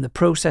yourself, and the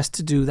process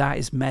to do that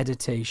is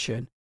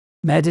meditation.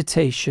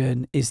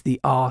 Meditation is the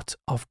art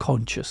of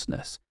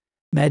consciousness.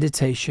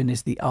 Meditation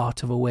is the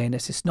art of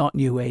awareness. It's not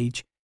New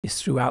Age.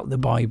 It's throughout the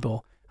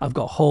Bible. I've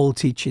got whole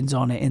teachings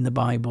on it in the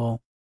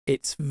Bible.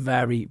 It's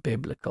very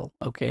biblical,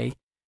 okay?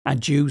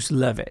 And Jews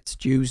love it.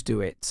 Jews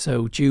do it.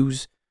 So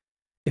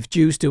if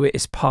Jews do it,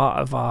 it's part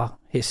of our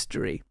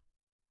history.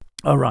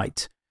 All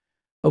right.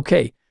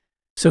 Okay.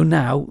 So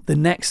now the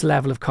next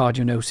level of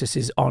cardio-gnosis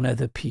is on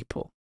other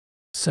people.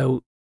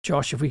 So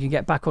Josh, if we can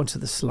get back onto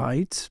the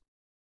slides.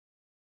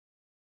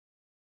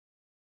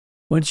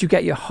 Once you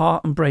get your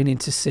heart and brain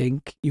into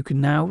sync, you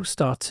can now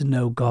start to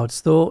know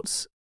God's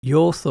thoughts,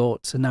 your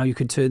thoughts, and now you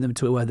can turn them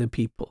to other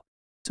people.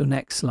 So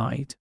next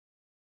slide.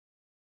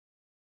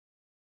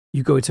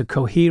 You go into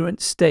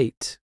coherent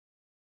state.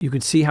 You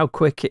can see how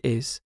quick it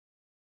is.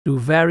 Through a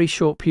very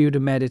short period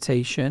of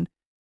meditation,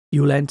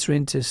 you'll enter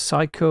into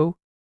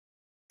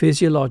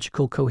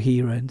psycho-physiological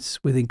coherence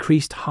with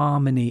increased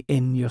harmony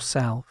in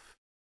yourself,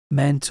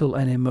 mental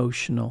and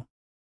emotional.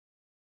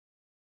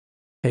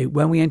 Okay,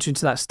 when we enter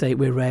into that state,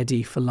 we're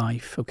ready for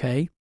life,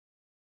 okay?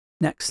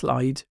 Next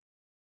slide.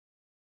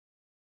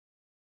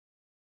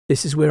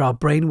 This is where our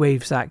brain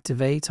waves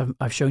activate.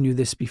 I've shown you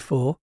this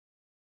before.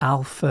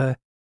 Alpha,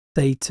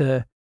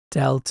 theta,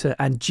 delta,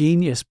 and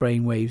genius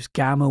brain waves,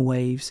 gamma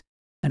waves,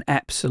 and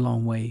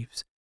epsilon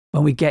waves.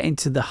 When we get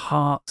into the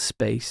heart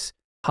space,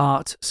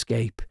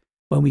 heartscape,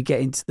 when we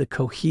get into the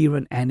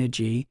coherent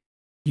energy,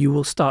 you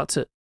will start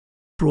to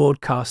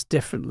broadcast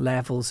different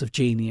levels of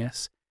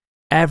genius.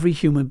 Every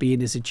human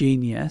being is a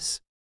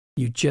genius.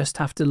 You just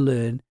have to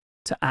learn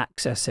to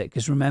access it.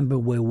 Because remember,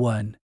 we're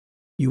one.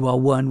 You are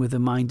one with the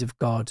mind of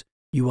God.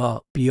 You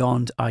are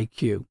beyond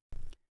IQ.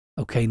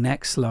 Okay,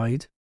 next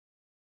slide.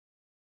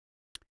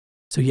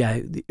 So yeah,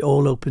 it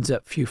all opens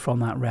up for you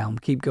from that realm.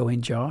 Keep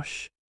going,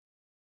 Josh.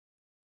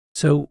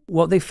 So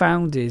what they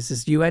found is,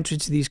 as you enter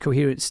into these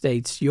coherent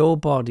states, your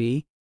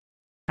body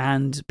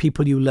and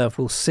people you love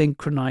will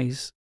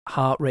synchronize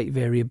heart rate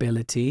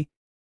variability,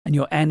 and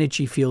your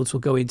energy fields will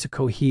go into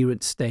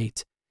coherent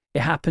state.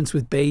 It happens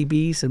with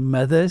babies and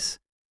mothers.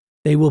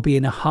 They will be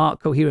in a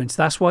heart coherence.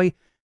 That's why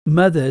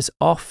mothers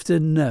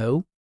often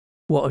know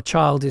what a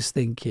child is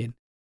thinking,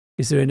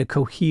 is they're in a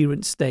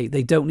coherent state.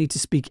 They don't need to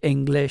speak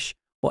English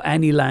or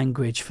any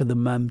language for the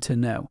mum to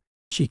know.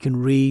 She can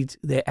read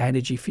their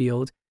energy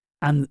field,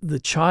 and the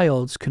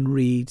child can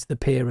read the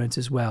parent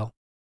as well.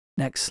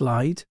 Next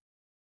slide.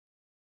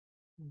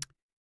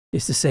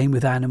 It's the same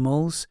with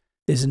animals.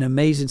 There's an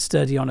amazing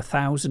study on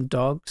 1,000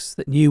 dogs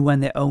that knew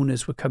when their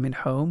owners were coming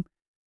home,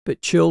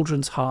 but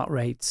children's heart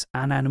rates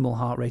and animal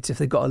heart rates, if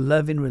they've got a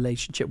loving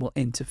relationship, will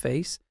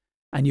interface,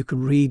 and you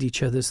can read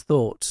each other's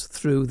thoughts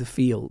through the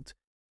field.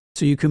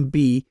 So you can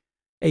be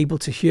able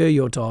to hear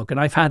your dog. And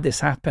I've had this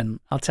happen.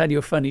 I'll tell you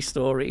a funny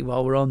story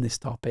while we're on this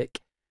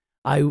topic.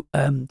 I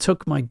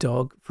took my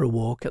dog for a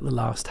walk at the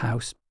last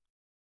house,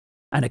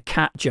 and a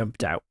cat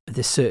jumped out at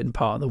this certain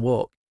part of the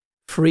walk,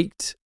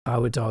 freaked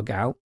our dog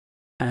out,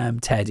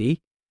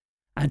 Teddy,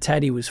 and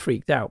Teddy was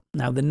freaked out.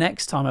 Now, the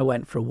next time I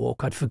went for a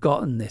walk, I'd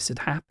forgotten this had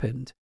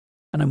happened,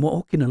 and I'm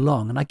walking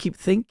along, and I keep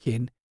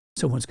thinking,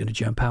 someone's going to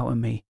jump out at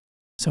me.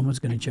 Someone's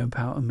going to jump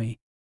out at me.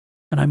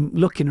 And I'm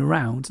looking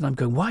around, and I'm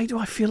going, why do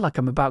I feel like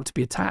I'm about to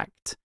be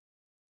attacked?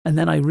 And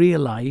then I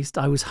realized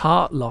I was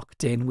heart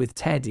locked in with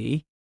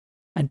Teddy,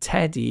 and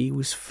Teddy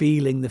was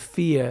feeling the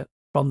fear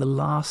from the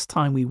last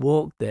time we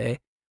walked there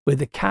where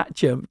the cat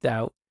jumped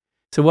out.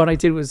 So what I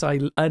did was I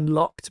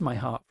unlocked my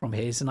heart from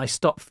his, and I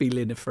stopped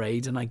feeling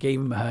afraid, and I gave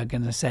him a hug,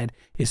 and I said,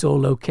 it's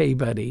all okay,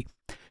 buddy.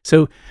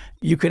 So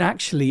you can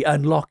actually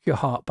unlock your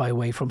heart by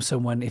way from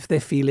someone. If they're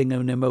feeling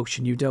an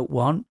emotion you don't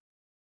want,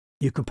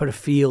 you can put a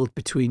field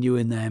between you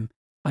and them.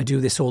 I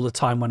do this all the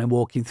time when I'm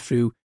walking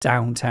through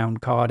downtown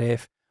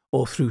Cardiff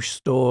or through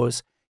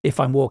stores. If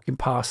I'm walking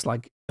past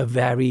like a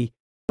very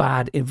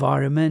bad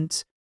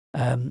environment,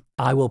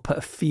 I will put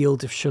a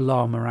field of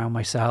shalom around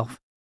myself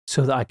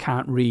so that I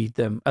can't read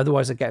them.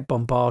 Otherwise, I get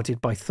bombarded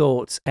by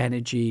thoughts,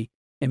 energy,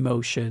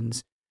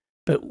 emotions.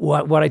 But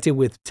what I did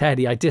with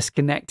Teddy, I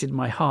disconnected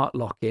my heart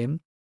lock-in,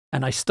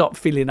 and I stopped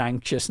feeling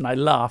anxious, and I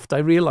laughed. I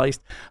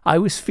realized I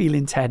was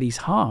feeling Teddy's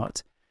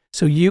heart.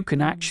 So you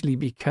can actually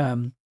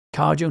become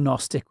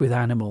cardio-gnostic with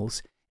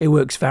animals. It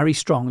works very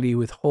strongly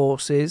with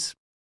horses.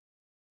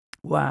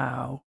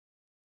 Wow.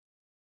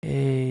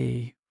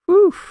 Hey.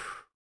 Woo.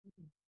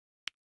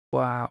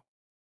 Wow.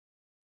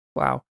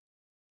 Wow.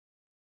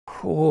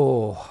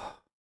 Oh.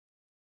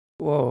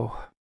 Whoa.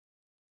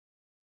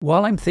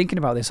 While I'm thinking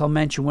about this, I'll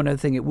mention one other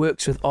thing. It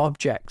works with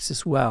objects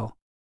as well.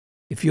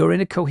 If you're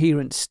in a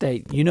coherent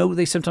state, you know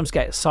they sometimes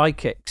get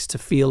psychics to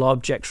feel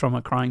objects from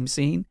a crime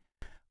scene.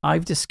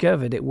 I've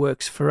discovered it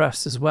works for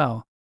us as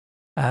well.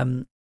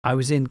 I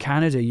was in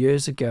Canada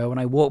years ago, and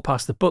I walked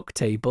past the book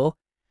table,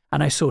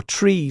 and I saw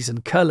trees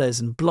and colours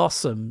and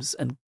blossoms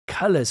and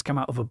colours come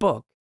out of a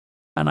book.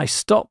 And I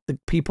stopped the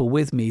people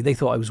with me. They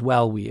thought I was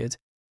well weird.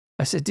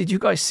 I said, did you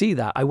guys see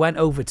that? I went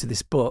over to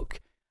this book,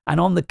 and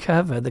on the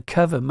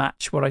cover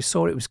matched what I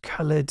saw. It was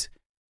coloured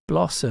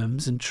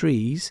blossoms and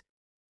trees.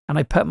 And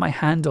I put my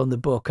hand on the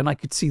book, and I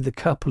could see the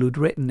couple who'd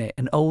written it,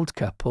 an old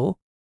couple.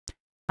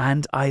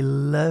 And I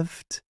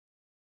loved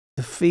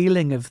the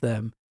feeling of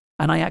them.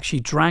 And I actually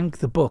drank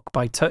the book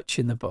by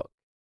touching the book.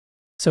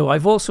 So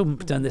I've also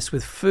done this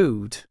with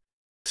food,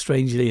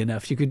 strangely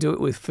enough. You could do it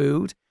with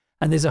food.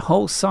 And there's a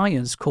whole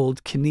science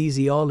called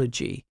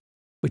kinesiology,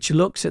 which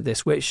looks at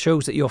this, where it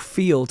shows that your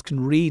field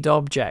can read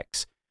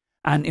objects.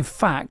 And in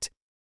fact,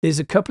 there's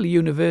a couple of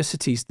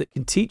universities that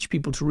can teach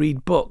people to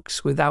read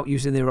books without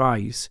using their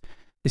eyes.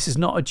 This is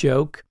not a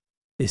joke.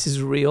 This is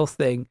a real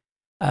thing.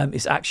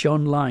 It's actually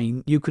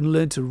online. You can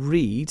learn to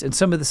read, and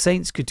some of the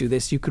saints could do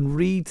this. You can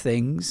read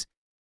things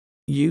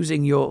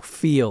using your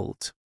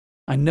field.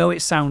 I know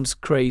it sounds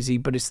crazy,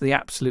 but it's the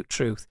absolute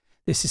truth.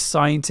 This is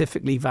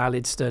scientifically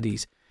valid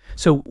studies.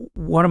 So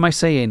what am I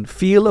saying?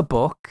 Feel a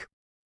book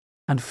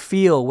and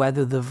feel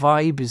whether the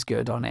vibe is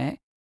good on it.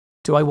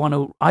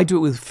 I do it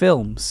with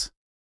films.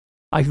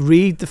 I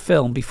read the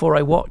film before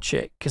I watch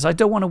it because I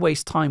don't want to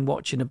waste time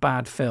watching a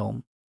bad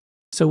film.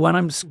 So when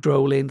I'm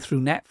scrolling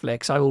through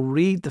Netflix, I will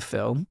read the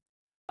film.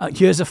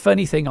 Here's a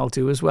funny thing I'll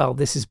do as well.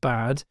 This is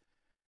bad.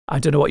 I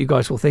don't know what you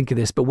guys will think of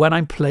this, but when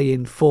I'm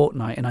playing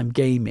Fortnite and I'm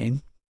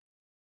gaming,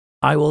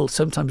 I will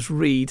sometimes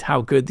read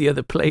how good the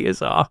other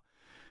players are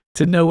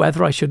to know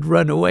whether I should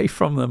run away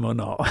from them or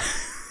not.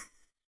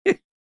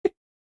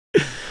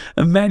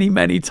 And many,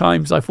 many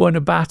times I've won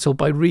a battle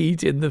by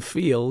reading the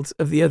field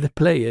of the other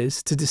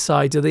players to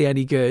decide, are they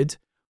any good?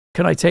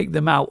 Can I take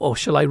them out or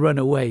shall I run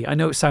away? I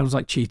know it sounds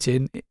like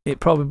cheating. It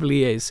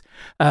probably is.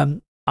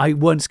 I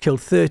once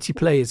killed 30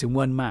 players in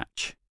one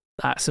match.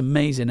 That's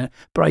amazing.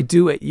 But I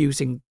do it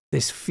using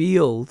this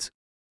field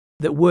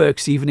that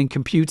works even in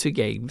computer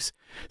games.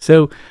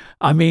 So,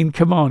 I mean,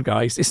 come on,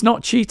 guys. It's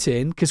not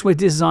cheating because we're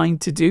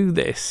designed to do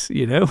this,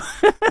 you know?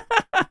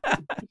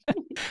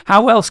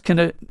 How else can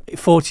a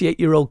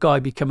 48-year-old guy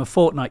become a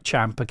Fortnite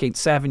champ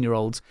against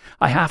 7-year-olds?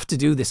 I have to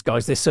do this,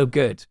 guys. They're so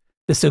good.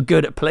 They're so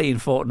good at playing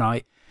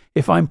Fortnite.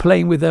 If I'm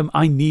playing with them,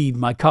 I need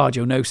my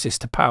Cardio-gnosis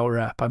to power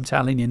up. I'm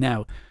telling you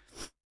now.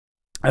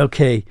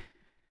 Okay,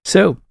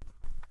 so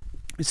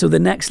the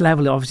next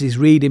level obviously is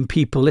reading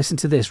people. Listen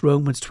to this,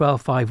 Romans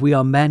 12:5. We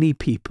are many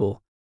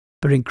people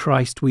but in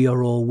Christ we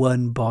are all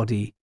one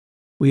body.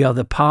 We are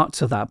the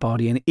parts of that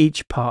body, and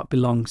each part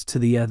belongs to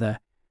the other.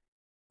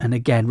 And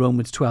again,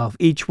 Romans 12,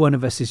 each one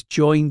of us is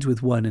joined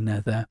with one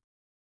another,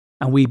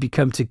 and we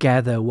become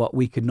together what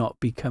we could not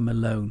become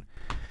alone.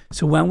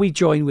 So when we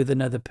join with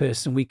another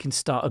person, we can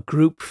start a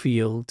group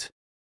field,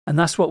 and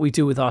that's what we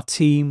do with our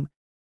team.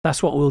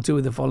 That's what we'll do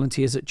with the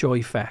volunteers at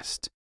Joy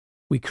Fest.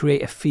 We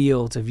create a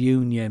field of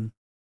union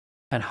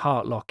and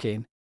heart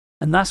locking,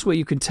 and that's where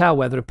you can tell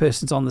whether a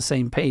person's on the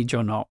same page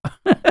or not,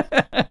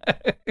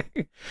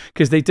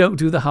 because they don't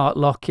do the heart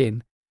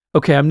locking.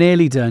 Okay, I'm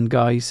nearly done,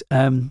 guys.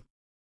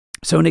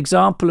 So an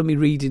example of me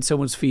reading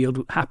someone's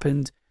field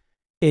happened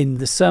in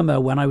the summer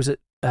when I was at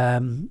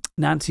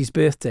Nancy's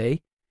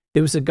birthday.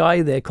 There was a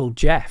guy there called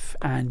Jeff,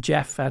 and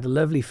Jeff had a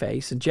lovely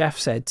face. And Jeff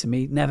said to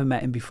me, never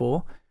met him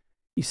before,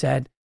 he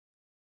said,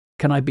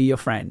 "Can I be your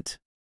friend?"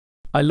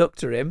 I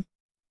looked at him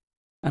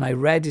and I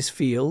read his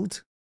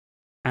field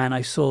and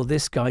I saw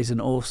this guy's an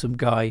awesome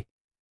guy.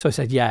 So I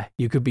said, yeah,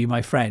 you could be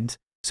my friend.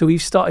 So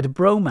we've started a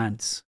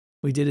bromance.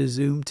 We did a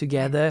Zoom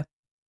together.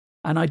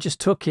 And I just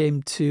took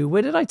him to,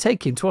 where did I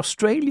take him? To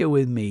Australia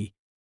with me.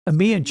 And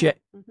me and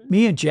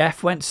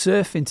Jeff went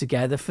surfing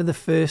together for the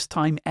first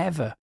time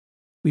ever.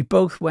 We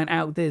both went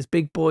out there as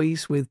big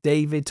boys with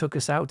David, took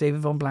us out,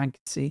 David von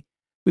Blankensee.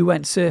 We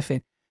went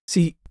surfing.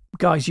 See,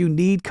 guys, you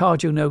need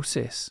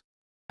cardio-gnosis.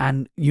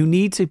 And you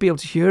need to be able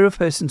to hear a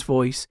person's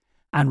voice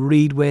and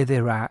read where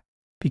they're at,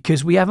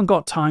 because we haven't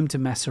got time to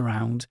mess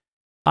around.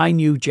 I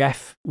knew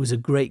Jeff was a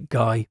great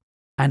guy.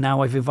 And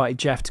now I've invited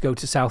Jeff to go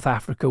to South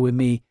Africa with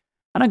me.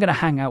 And I'm going to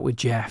hang out with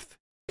Jeff,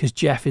 because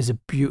Jeff is a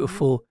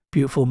beautiful,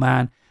 beautiful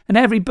man. And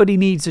everybody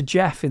needs a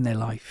Jeff in their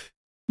life.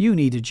 You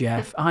need a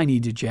Jeff. I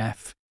need a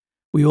Jeff.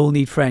 We all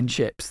need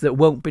friendships that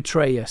won't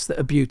betray us, that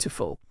are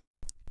beautiful.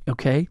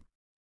 Okay?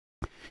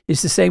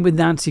 It's the same with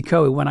Nancy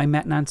Cohen. When I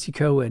met Nancy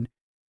Cohen,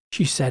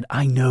 she said,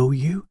 "I know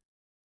you.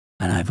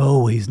 And I've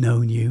always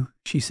known you,"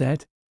 she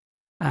said.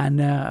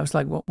 And I was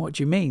like, what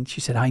do you mean? She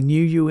said, "I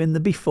knew you in the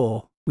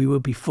before. We were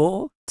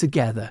before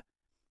together."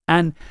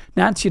 And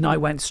Nancy and I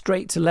went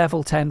straight to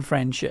level 10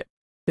 friendship.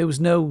 There was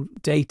no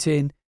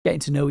dating,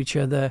 getting to know each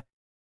other.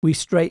 We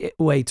straight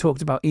away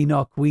talked about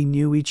Enoch. We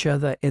knew each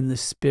other in the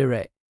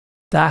spirit.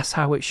 That's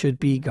how it should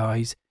be,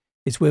 guys.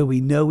 It's where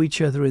we know each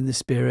other in the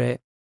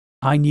spirit.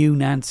 I knew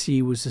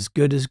Nancy was as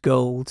good as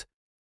gold.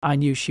 I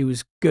knew she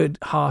was a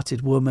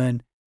good-hearted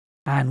woman.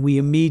 And we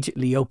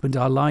immediately opened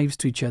our lives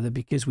to each other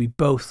because we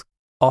both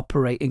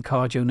operate in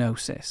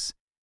cardio-gnosis.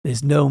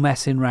 There's no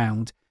messing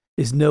around.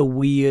 There's no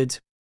weird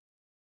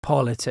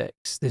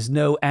politics. There's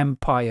no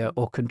empire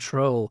or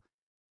control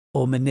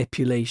or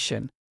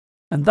manipulation.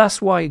 And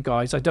that's why,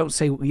 guys, I don't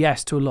say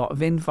yes to a lot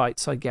of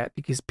invites I get,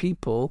 because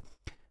people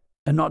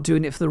are not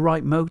doing it for the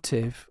right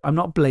motive. I'm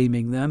not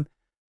blaming them.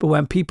 But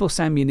when people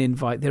send me an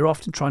invite, they're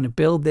often trying to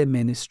build their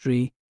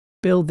ministry,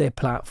 build their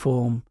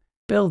platform,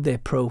 build their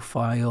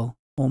profile,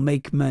 or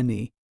make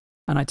money.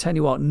 And I tell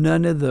you what,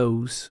 none of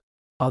those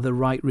are the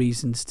right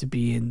reasons to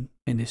be in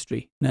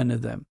ministry. None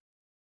of them.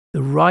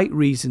 The right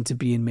reason to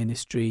be in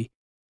ministry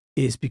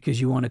is because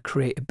you want to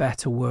create a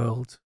better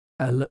world,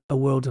 a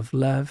world of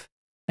love,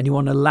 and you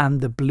want to land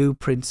the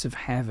blueprints of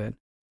heaven.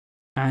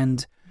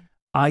 And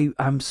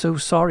I'm so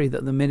sorry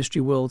that the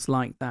ministry world's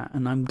like that.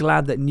 And I'm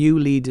glad that new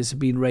leaders have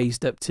been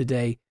raised up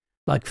today,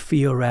 like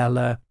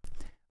Fiorella,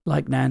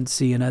 like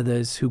Nancy and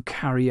others, who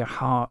carry a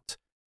heart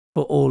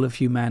for all of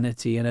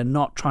humanity and are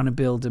not trying to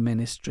build a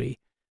ministry.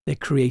 They're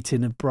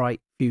creating a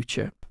bright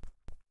future.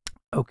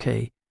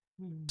 Okay.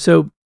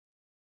 So,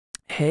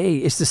 hey,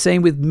 it's the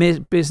same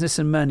with business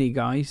and money,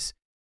 guys.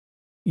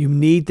 You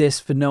need this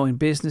for knowing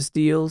business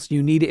deals.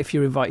 You need it if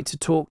you're invited to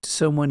talk to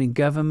someone in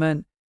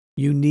government.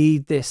 You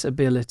need this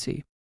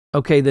ability.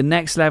 Okay, the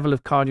next level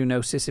of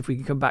cardio-gnosis, if we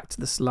can come back to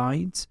the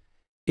slides,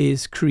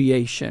 is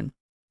creation.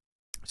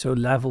 So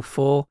level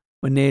 4,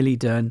 we're nearly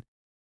done.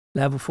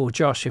 Level 4,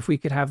 Josh, if we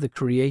could have the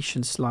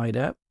creation slide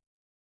up,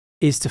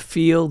 is to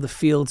feel the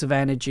fields of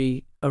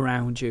energy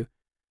around you.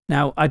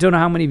 Now, I don't know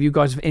how many of you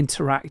guys have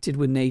interacted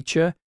with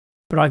nature,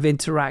 but I've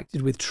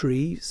interacted with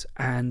trees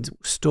and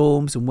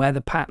storms and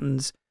weather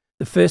patterns.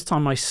 The first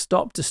time I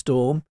stopped a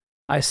storm,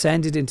 I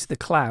ascended into the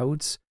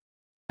clouds,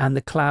 and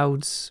the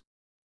clouds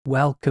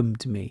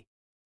welcomed me.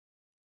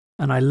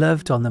 And I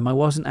loved on them. I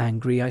wasn't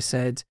angry. I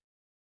said,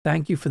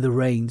 "Thank you for the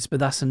rains, but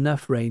that's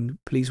enough rain.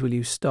 Please, will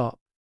you stop?"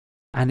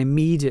 And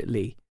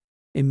immediately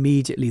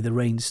the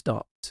rain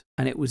stopped.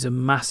 And it was a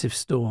massive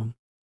storm.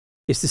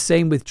 It's the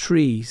same with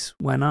trees.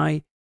 When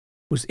I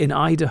was in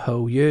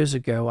Idaho years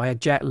ago, I had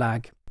jet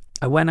lag.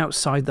 I went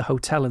outside the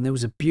hotel and there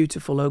was a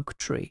beautiful oak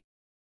tree.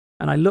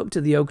 And I looked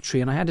at the oak tree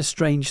and I had a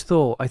strange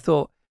thought. I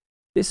thought,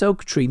 this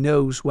oak tree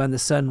knows when the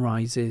sun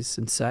rises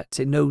and sets.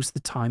 It knows the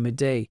time of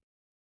day.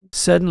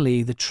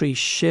 Suddenly the tree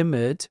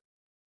shimmered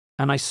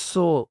and I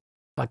saw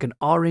like an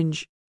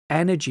orange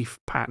energy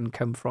pattern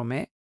come from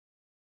it.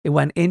 It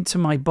went into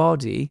my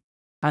body,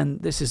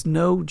 and this is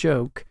no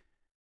joke.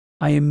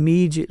 I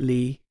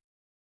immediately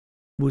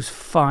was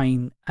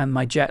fine and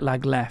my jet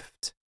lag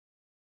left.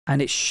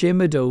 and it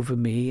shimmered over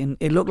me, and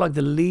it looked like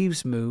the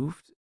leaves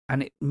moved,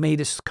 and it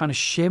made a kind of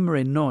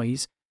shimmering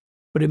noise.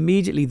 But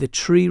immediately the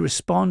tree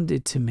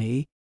responded to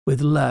me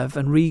with love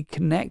and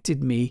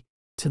reconnected me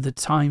to the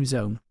time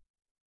zone.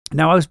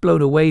 Now, I was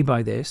blown away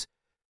by this,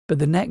 but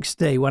the next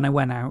day when I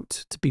went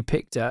out to be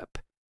picked up,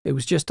 it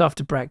was just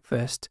after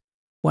breakfast.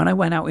 When I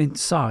went out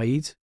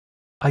inside,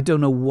 I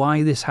don't know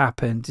why this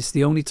happened. It's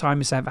the only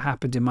time it's ever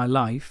happened in my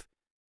life,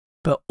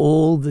 but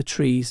all the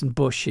trees and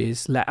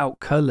bushes let out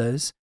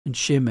colours and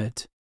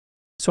shimmered.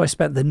 So I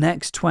spent the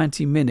next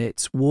 20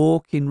 minutes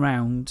walking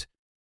round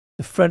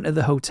the front of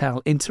the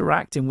hotel,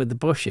 interacting with the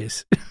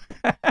bushes.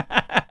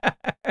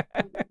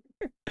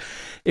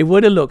 It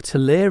would have looked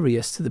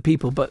hilarious to the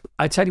people, but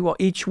I tell you what,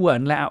 each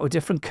one let out a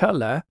different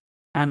colour,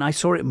 and I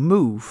saw it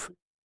move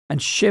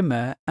and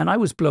shimmer, and I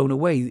was blown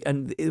away.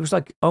 And it was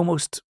like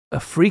almost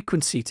a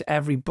frequency to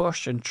every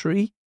bush and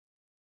tree.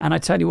 And I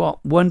tell you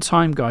what, one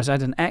time, guys, I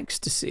had an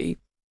ecstasy,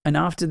 and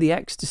after the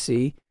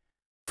ecstasy,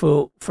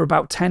 for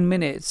about 10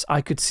 minutes,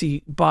 I could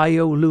see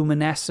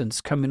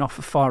bioluminescence coming off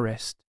a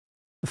forest.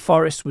 The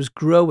forest was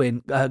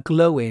glowing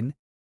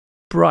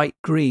bright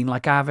green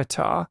like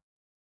Avatar,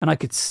 and I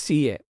could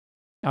see it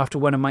after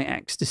one of my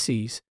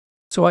ecstasies.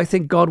 So I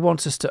think God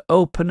wants us to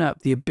open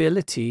up the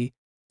ability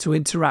to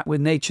interact with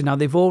nature. Now,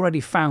 they've already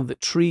found that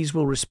trees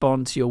will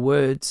respond to your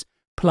words,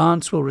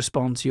 plants will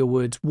respond to your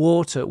words,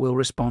 water will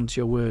respond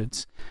to your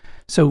words.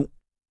 So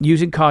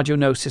using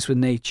cardio-gnosis with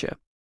nature.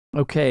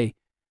 Okay,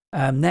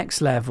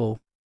 next level.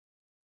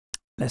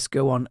 Let's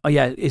go on. Oh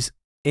yeah, is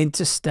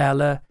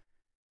interstellar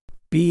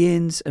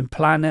beings and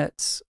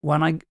planets.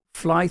 When I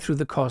fly through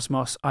the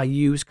cosmos, I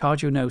use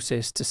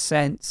cardio-gnosis to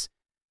sense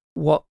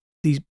what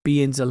these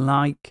beings are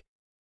like,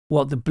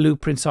 what the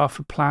blueprints are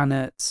for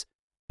planets.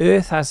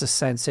 Earth has a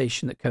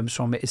sensation that comes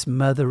from it. It's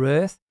Mother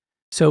Earth.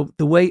 So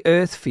the way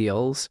Earth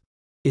feels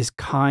is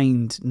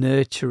kind,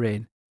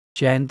 nurturing,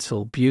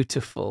 gentle,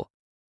 beautiful,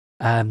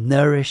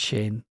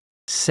 nourishing,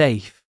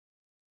 safe.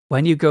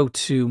 When you go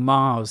to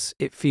Mars,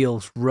 it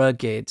feels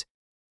rugged.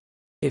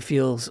 It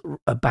feels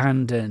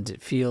abandoned.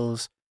 It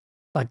feels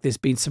like there's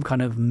been some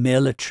kind of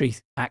military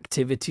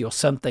activity or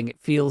something. It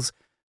feels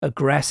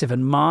aggressive.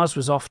 And Mars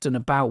was often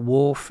about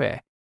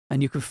warfare.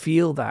 And you can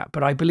feel that.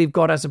 But I believe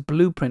God has a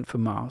blueprint for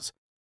Mars.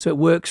 So it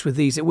works with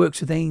these. It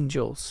works with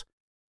angels.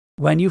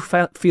 When you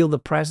feel the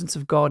presence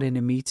of God in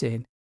a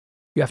meeting,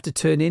 you have to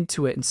turn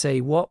into it and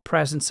say, what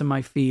presence am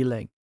I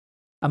feeling?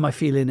 Am I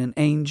feeling an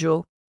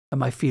angel?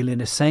 Am I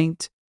feeling a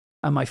saint?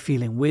 Am I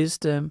feeling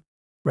wisdom,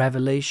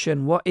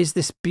 revelation? What is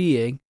this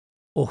being,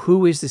 or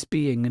who is this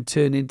being? And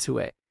turn into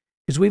it.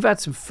 Because we've had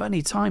some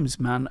funny times,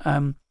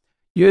 man.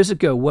 Years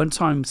ago, one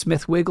time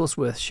Smith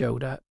Wigglesworth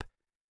showed up,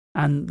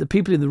 and the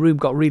people in the room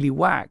got really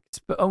whacked,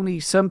 but only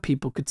some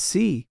people could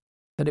see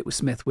that it was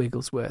Smith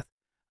Wigglesworth.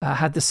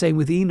 Had the same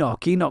with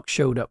Enoch. Enoch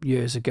showed up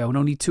years ago, and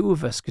only two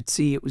of us could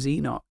see it was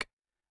Enoch.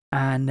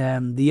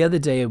 And the other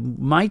day, a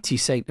mighty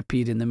saint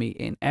appeared in the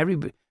meeting.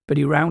 Everybody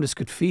around us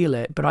could feel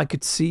it, but I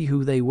could see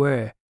who they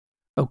were.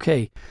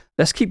 Okay,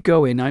 let's keep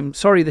going. I'm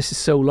sorry this is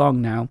so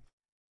long now.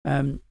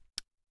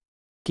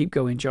 Keep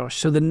going, Josh.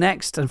 So the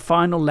next and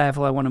final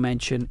level I want to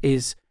mention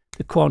is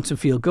the quantum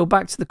field. Go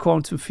back to the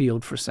quantum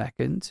field for a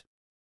second.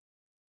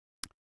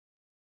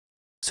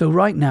 So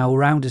right now,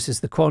 around us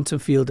is the quantum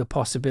field of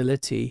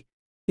possibility.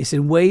 It's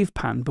in wave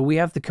pattern, but we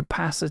have the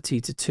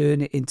capacity to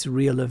turn it into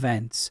real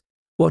events.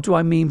 What do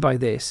I mean by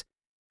this?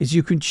 Is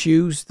you can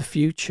choose the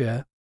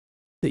future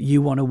that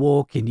you want to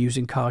walk in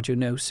using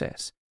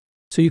cardio-gnosis.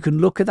 So you can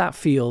look at that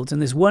field,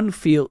 and there's one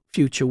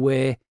future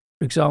where,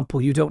 for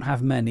example, you don't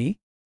have money,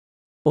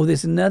 or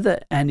there's another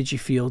energy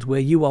field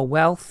where you are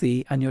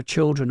wealthy and your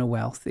children are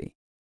wealthy.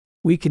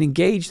 We can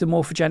engage the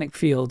morphogenic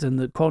field and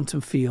the quantum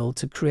field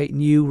to create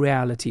new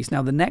realities.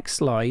 Now, the next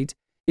slide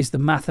is the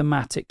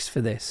mathematics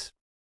for this.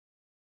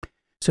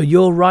 So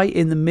you're right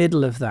in the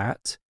middle of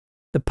that.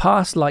 The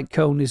past light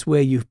cone is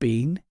where you've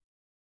been.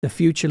 The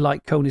future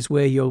light cone is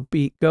where you'll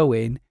be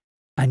going.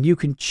 And you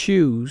can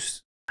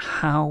choose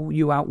how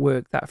you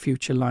outwork that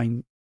future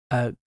line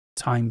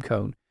time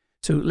cone.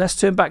 So let's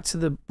turn back to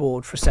the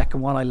board for a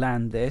second while I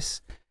land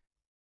this.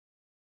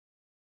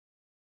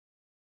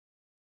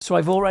 So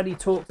I've already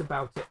talked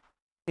about it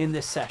in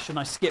this session.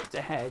 I skipped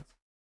ahead.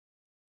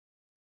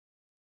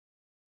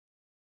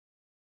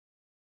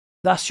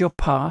 That's your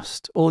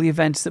past, all the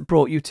events that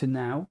brought you to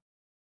now.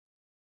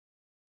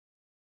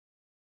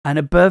 And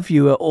above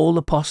you are all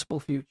the possible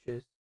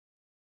futures.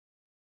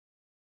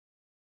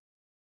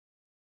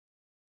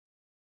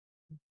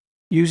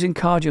 Using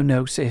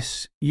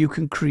cardio-gnosis, you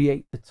can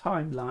create the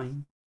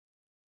timeline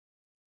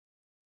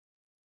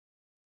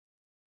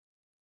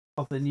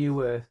of the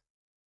new Earth.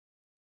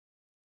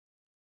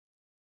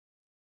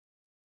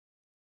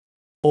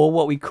 Or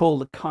what we call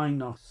the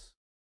kainos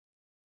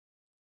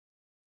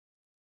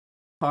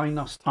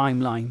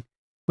timeline,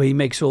 where he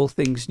makes all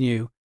things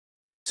new.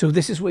 So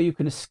this is where you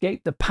can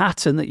escape the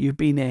pattern that you've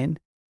been in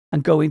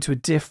and go into a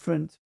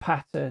different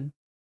pattern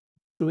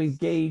through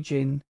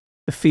engaging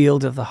the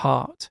field of the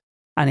heart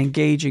and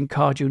engaging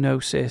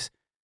cardio-gnosis.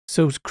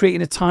 So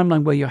creating a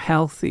timeline where you're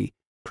healthy,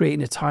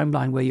 creating a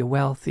timeline where you're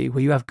wealthy,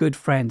 where you have good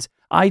friends.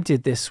 I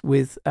did this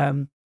with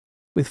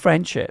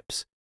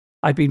friendships.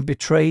 I'd been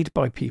betrayed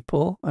by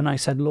people, and I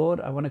said,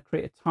 Lord, I want to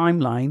create a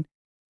timeline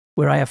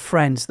where I have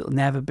friends that will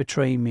never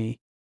betray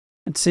me.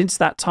 And since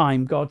that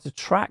time, God's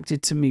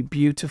attracted to me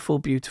beautiful,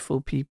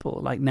 beautiful people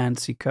like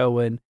Nancy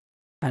Cohen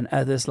and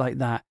others like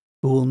that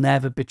who will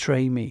never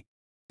betray me.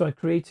 So I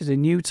created a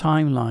new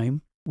timeline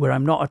where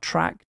I'm not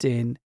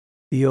attracting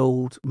the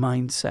old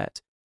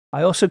mindset.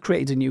 I also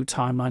created a new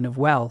timeline of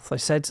wealth. I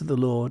said to the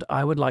Lord,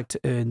 I would like to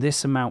earn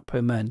this amount per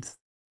month.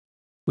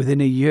 Within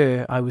a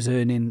year, I was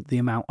earning the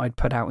amount I'd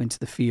put out into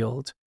the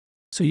field.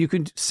 So you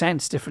can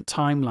sense different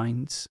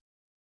timelines.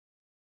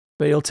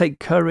 But it'll take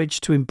courage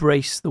to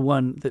embrace the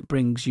one that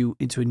brings you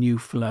into a new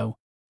flow.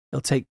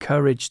 It'll take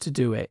courage to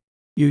do it.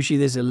 Usually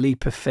there's a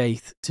leap of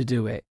faith to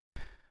do it.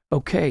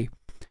 Okay,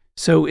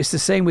 so it's the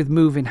same with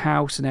moving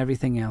house and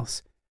everything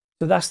else.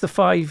 So that's the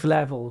 5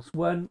 levels.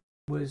 1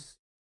 was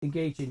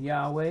engage in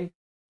Yahweh.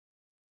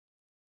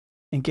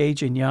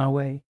 Engage in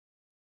Yahweh.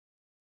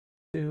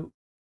 2,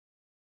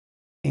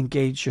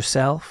 engage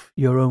yourself,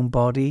 your own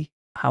body.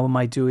 How am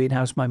I doing?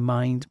 How's my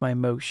mind, my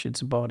emotions,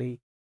 and body?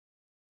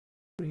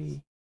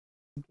 3,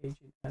 engage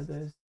in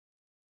others.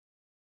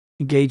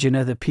 Engage in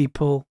other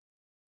people.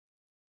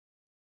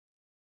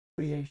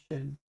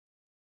 Creation.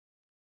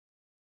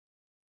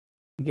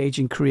 Engage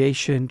in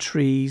creation,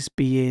 trees,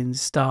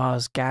 beings,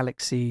 stars,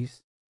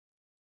 galaxies.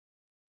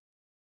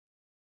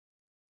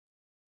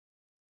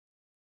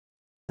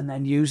 And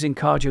then using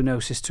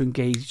Cardio-gnosis to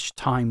engage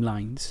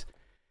timelines.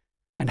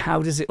 And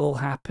how does it all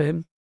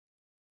happen?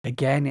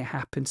 Again, it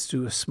happens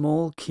through a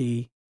small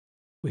key,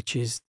 which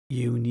is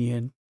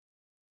union,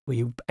 where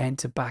you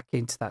enter back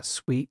into that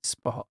sweet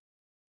spot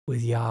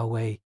with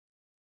Yahweh.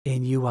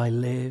 In you I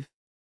live,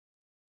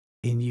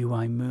 in you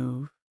I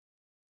move,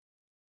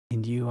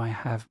 in you I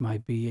have my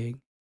being.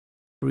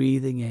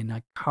 Breathing in,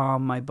 I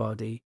calm my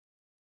body.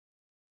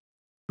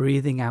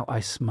 Breathing out,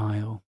 I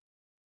smile.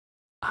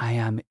 I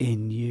am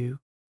in you.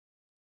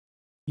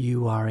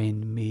 You are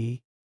in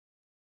me.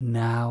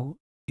 Now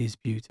is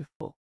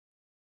beautiful.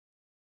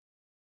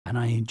 And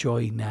I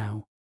enjoy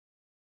now.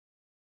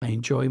 I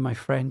enjoy my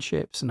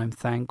friendships and I'm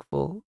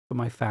thankful for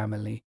my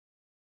family.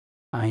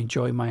 I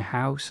enjoy my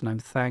house and I'm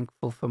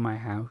thankful for my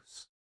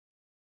house.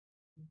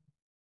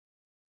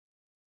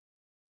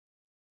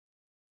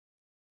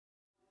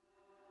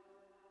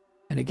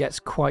 And it gets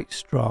quite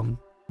strong.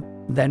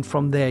 Then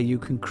from there you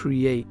can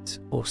create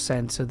or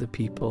sense other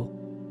people.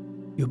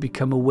 You'll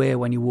become aware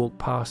when you walk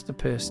past a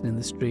person in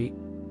the street,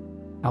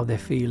 how they're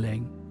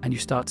feeling, and you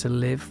start to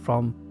live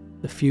from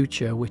the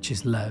future, which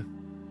is love.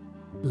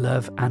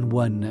 Love and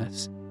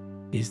oneness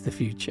is the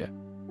future.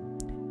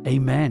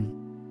 Amen.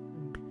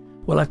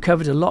 Well, I've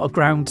covered a lot of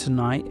ground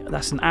tonight.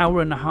 That's an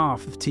hour and a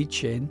half of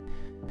teaching,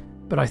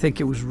 but I think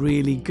it was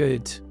really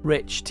good,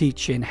 rich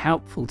teaching,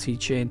 helpful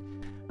teaching,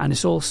 and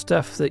it's all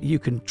stuff that you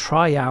can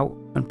try out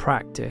and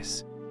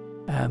practice.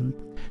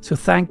 So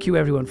thank you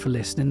everyone for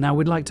listening. Now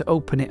we'd like to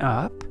open it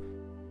up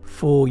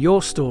for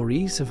your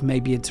stories of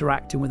maybe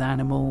interacting with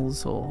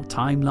animals or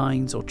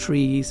timelines or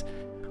trees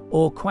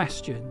or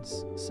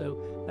questions.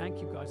 So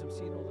thank you guys. I'm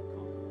seeing all the